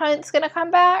Sam Hunt's gonna come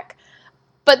back,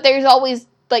 but there's always,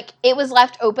 like, it was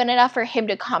left open enough for him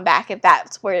to come back if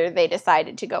that's where they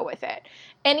decided to go with it.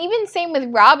 And even same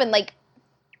with Robin, like,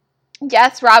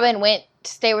 yes, Robin went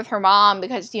to stay with her mom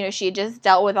because, you know, she had just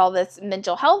dealt with all this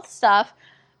mental health stuff,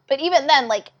 but even then,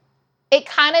 like, it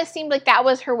kind of seemed like that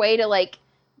was her way to, like,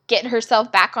 get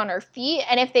herself back on her feet,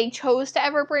 and if they chose to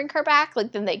ever bring her back,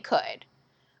 like, then they could.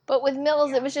 But with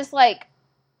Mills, it was just like,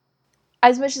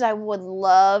 as much as I would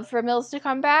love for Mills to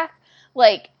come back,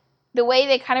 like, the way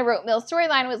they kind of wrote Mills'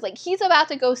 storyline was like, he's about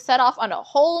to go set off on a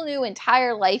whole new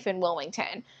entire life in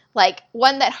Wilmington. Like,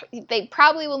 one that they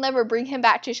probably will never bring him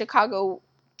back to Chicago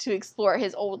to explore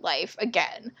his old life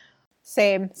again.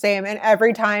 Same. And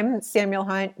every time Samuel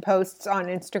Hunt posts on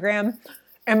Instagram,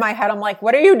 in my head, I'm like,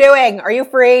 what are you doing? Are you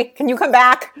free? Can you come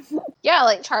back? Yeah,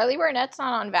 like, Charlie Burnett's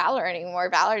not on Valor anymore.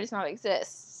 Valor does not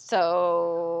exist.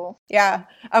 So... Yeah.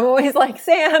 I'm always like,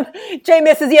 Sam, Jay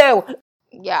misses you.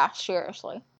 Yeah,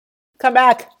 seriously. Come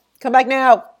back. Come back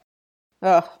now.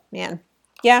 Oh, man.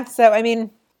 Yeah, so, I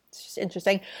mean, it's just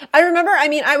interesting. I remember,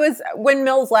 when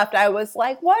Mills left, I was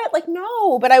like, what? Like,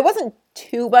 no. But I wasn't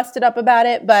too busted up about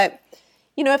it. But,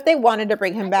 you know, if they wanted to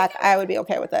bring him back, I would be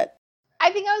okay with it. I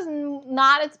think I was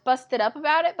not as busted up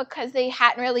about it because they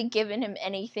hadn't really given him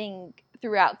anything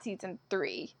throughout season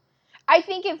 3. I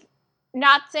think if,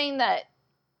 not saying that,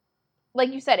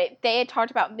 like you said, if they had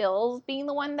talked about Mills being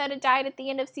the one that had died at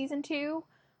the end of season 2,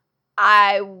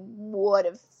 I would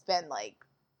have been, like,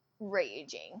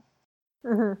 raging.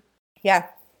 Mm-hmm. Yeah,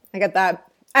 I get that.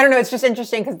 I don't know. It's just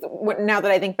interesting because now that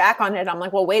I think back on it, I'm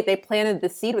like, well, wait, they planted the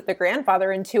seed with the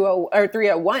grandfather in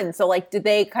 301. So, like, did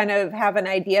they kind of have an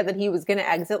idea that he was going to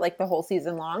exit, like, the whole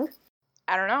season long?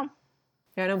 I don't know.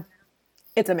 I don't know.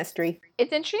 It's a mystery.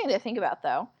 It's interesting to think about,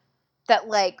 though, that,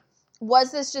 like,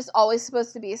 was this just always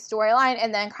supposed to be a storyline,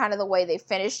 and then kind of the way they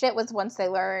finished it was once they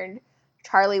learned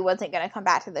Charlie wasn't going to come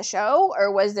back to the show,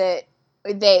 or was it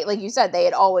they, like you said, they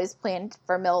had always planned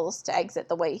for Mills to exit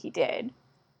the way he did?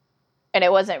 And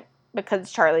it wasn't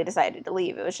because Charlie decided to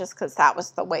leave. It was just because that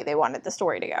was the way they wanted the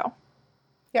story to go.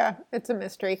 Yeah, it's a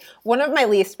mystery. One of my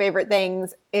least favorite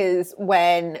things is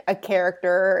when a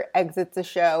character exits a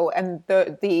show and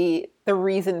the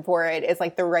reason for it is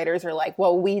like the writers are like,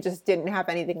 well, we just didn't have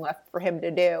anything left for him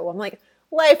to do. I'm like,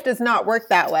 life does not work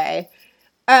that way.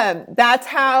 That's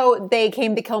how they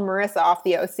came to kill Marissa off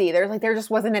the OC. There's like, there just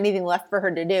wasn't anything left for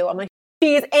her to do. I'm like,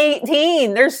 she's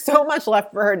 18. There's so much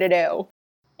left for her to do.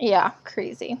 Yeah,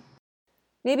 crazy.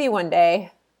 Maybe one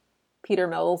day Peter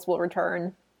Mills will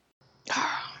return.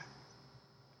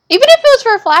 Even if it was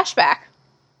for a flashback.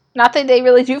 Not that they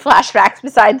really do flashbacks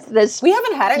besides this. We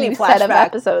haven't had any set of flashback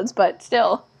episodes, but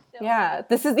still. Yeah,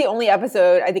 this is the only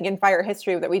episode, I think, in Fire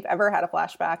history that we've ever had a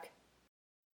flashback.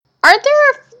 Aren't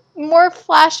there more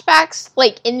flashbacks,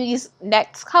 like, in these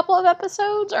next couple of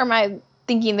episodes? Or am I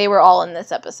thinking they were all in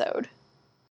this episode?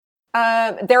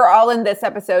 They're all in this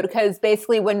episode because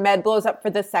basically when Med blows up for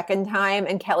the second time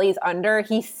and Kelly's under,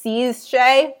 he sees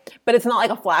Shay, but it's not like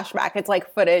a flashback. It's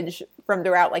like footage from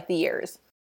throughout like the years.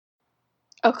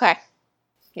 Okay.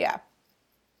 Yeah.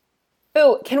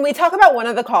 Ooh, can we talk about one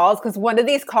of the calls? Because one of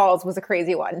these calls was a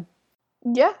crazy one.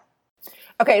 Yeah.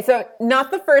 Okay, so not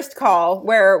the first call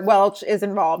where Welch is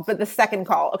involved, but the second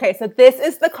call. Okay, so this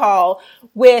is the call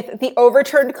with the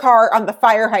overturned car on the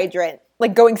fire hydrant,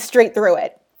 like going straight through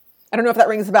it. I don't know if that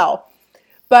rings a bell.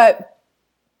 But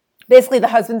basically the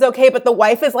husband's okay, but the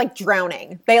wife is like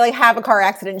drowning. They like have a car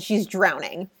accident and she's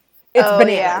drowning. It's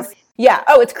bananas. Yeah.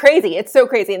 Oh, it's crazy. It's so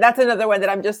crazy. And that's another one that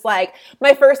I'm just like,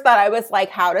 my first thought, I was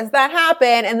like, how does that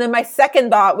happen? And then my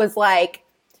second thought was like,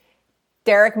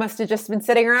 Derek must have just been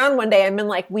sitting around one day and been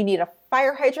like, we need a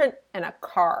fire hydrant and a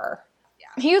car.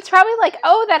 He was probably like,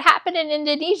 oh, that happened in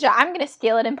Indonesia. I'm going to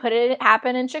steal it and put it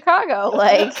happen in Chicago.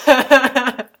 Like,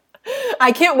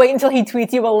 I can't wait until he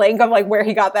tweets you a link of like where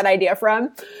he got that idea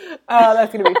from. Oh,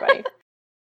 that's going to be funny.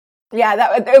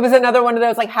 Yeah, it was another one of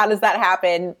those like, how does that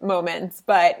happen moments.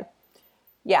 But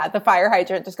yeah, the fire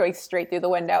hydrant just going straight through the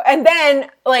window. And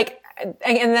then like,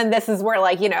 and then this is where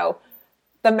like, you know,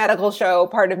 the medical show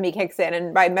part of me kicks in.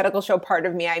 And by medical show part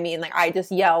of me, I mean, like, I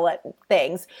just yell at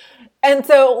things. And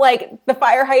so, like, the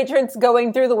fire hydrant's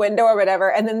going through the window or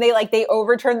whatever, and then they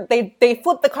overturn, they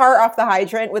flip the car off the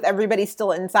hydrant with everybody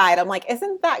still inside. I'm like,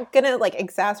 isn't that gonna, like,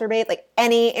 exacerbate, like,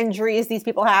 any injuries these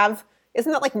people have?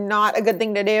 Isn't that, like, not a good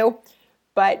thing to do?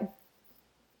 But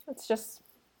it's just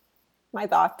my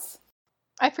thoughts.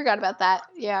 I forgot about that.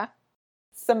 Yeah.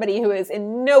 Somebody who is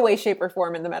in no way, shape, or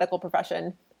form in the medical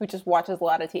profession, who just watches a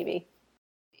lot of TV.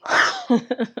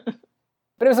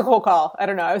 But it was a cool call. I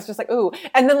don't know. I was just like, ooh.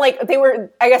 And then like they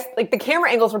were, I guess like the camera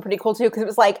angles were pretty cool too, because it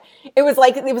was like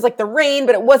the rain,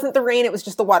 but it wasn't the rain. It was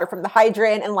just the water from the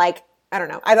hydrant. And like, I don't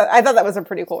know. I thought that was a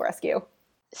pretty cool rescue.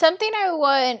 Something I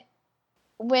want,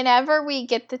 whenever we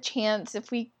get the chance, if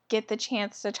we get the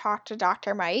chance to talk to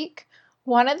Dr. Mike,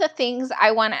 one of the things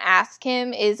I want to ask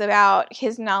him is about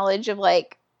his knowledge of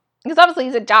like, because obviously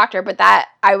he's a doctor, but that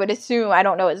I would assume, I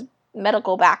don't know his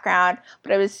medical background,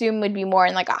 but I would assume would be more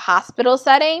in like a hospital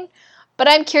setting. But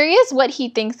I'm curious what he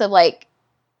thinks of like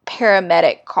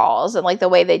paramedic calls and like the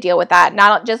way they deal with that,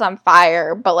 not just on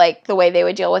fire, but like the way they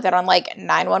would deal with it on like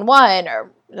 911, or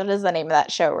that is the name of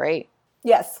that show, right?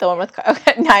 Yes. The one with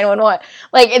 911.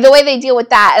 Like the way they deal with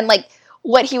that, and like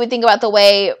what he would think about the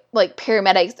way like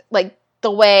paramedics, like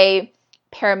the way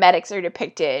paramedics are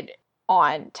depicted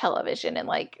on television and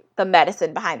like the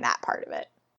medicine behind that part of it.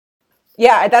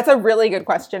 Yeah, that's a really good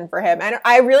question for him. And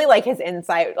I really like his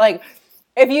insight. Like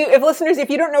if listeners, if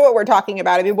you don't know what we're talking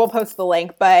about, I mean, we'll post the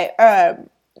link, but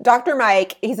Dr.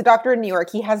 Mike, he's a doctor in New York.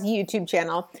 He has a YouTube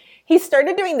channel. He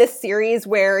started doing this series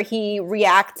where he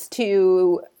reacts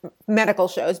to medical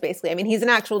shows, basically. I mean, he's an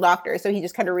actual doctor, so he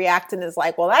just kind of reacts and is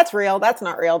like, well, that's real, that's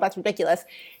not real, that's ridiculous.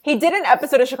 He did an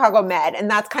episode of Chicago Med, and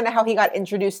that's kind of how he got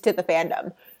introduced to the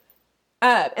fandom.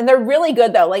 And they're really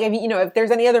good, though. Like, if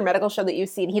there's any other medical show that you've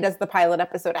seen, he does the pilot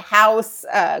episode of House,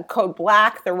 Code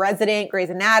Black, The Resident,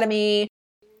 Grey's Anatomy.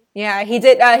 Yeah, he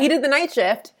did The Night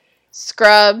Shift.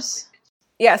 Scrubs.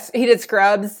 Yes, he did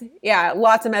Scrubs. Yeah,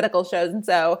 lots of medical shows. And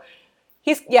so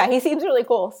he seems really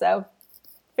cool. So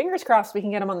fingers crossed we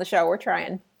can get him on the show. We're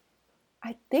trying.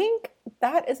 I think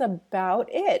that is about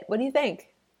it. What do you think?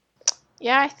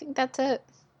 Yeah, I think that's it.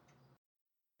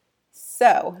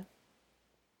 So,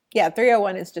 yeah,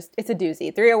 301 is it's a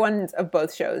doozy. 301s of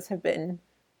both shows have been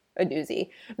a doozy.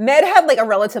 Med had like a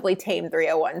relatively tame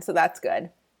 301, so that's good.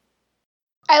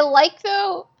 I like,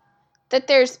 though, that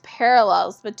there's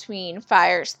parallels between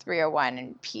Fire's 301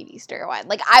 and PD's 301.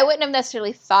 Like, I wouldn't have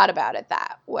necessarily thought about it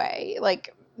that way.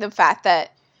 Like, the fact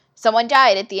that someone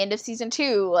died at the end of season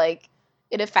 2, like,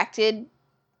 it affected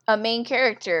a main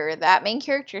character. That main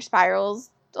character spirals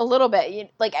a little bit.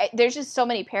 There's just so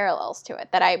many parallels to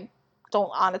it that I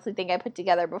don't honestly think I put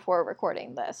together before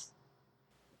recording this.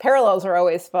 Parallels are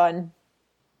always fun.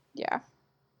 Yeah.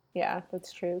 Yeah,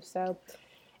 that's true. So,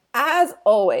 as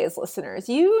always, listeners,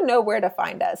 you know where to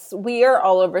find us. We are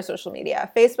all over social media.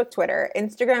 Facebook, Twitter,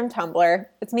 Instagram, Tumblr.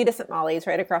 It's Meet Us at Molly's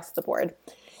right across the board.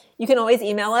 You can always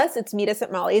email us. It's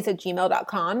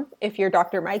meetusatmollys@gmail.com. If you're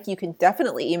Dr. Mike, you can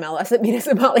definitely email us at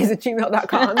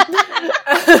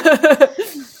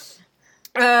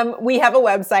meetusatmollys@gmail.com. We have a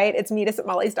website. It's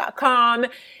meetusatmollys.com.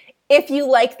 If you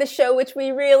like the show, which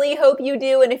we really hope you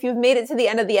do, and if you've made it to the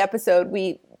end of the episode,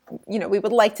 we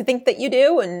would like to think that you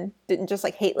do and didn't just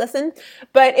like hate listen.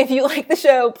 But if you like the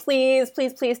show, please,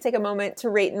 please, please take a moment to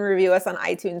rate and review us on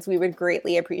iTunes. We would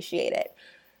greatly appreciate it.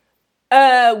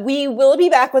 We will be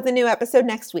back with a new episode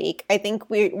next week. I think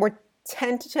we're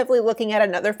tentatively looking at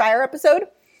another Fire episode.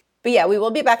 But yeah, we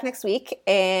will be back next week.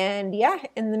 And yeah,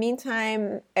 in the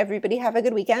meantime, everybody have a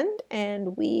good weekend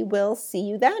and we will see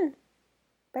you then.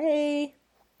 Bye.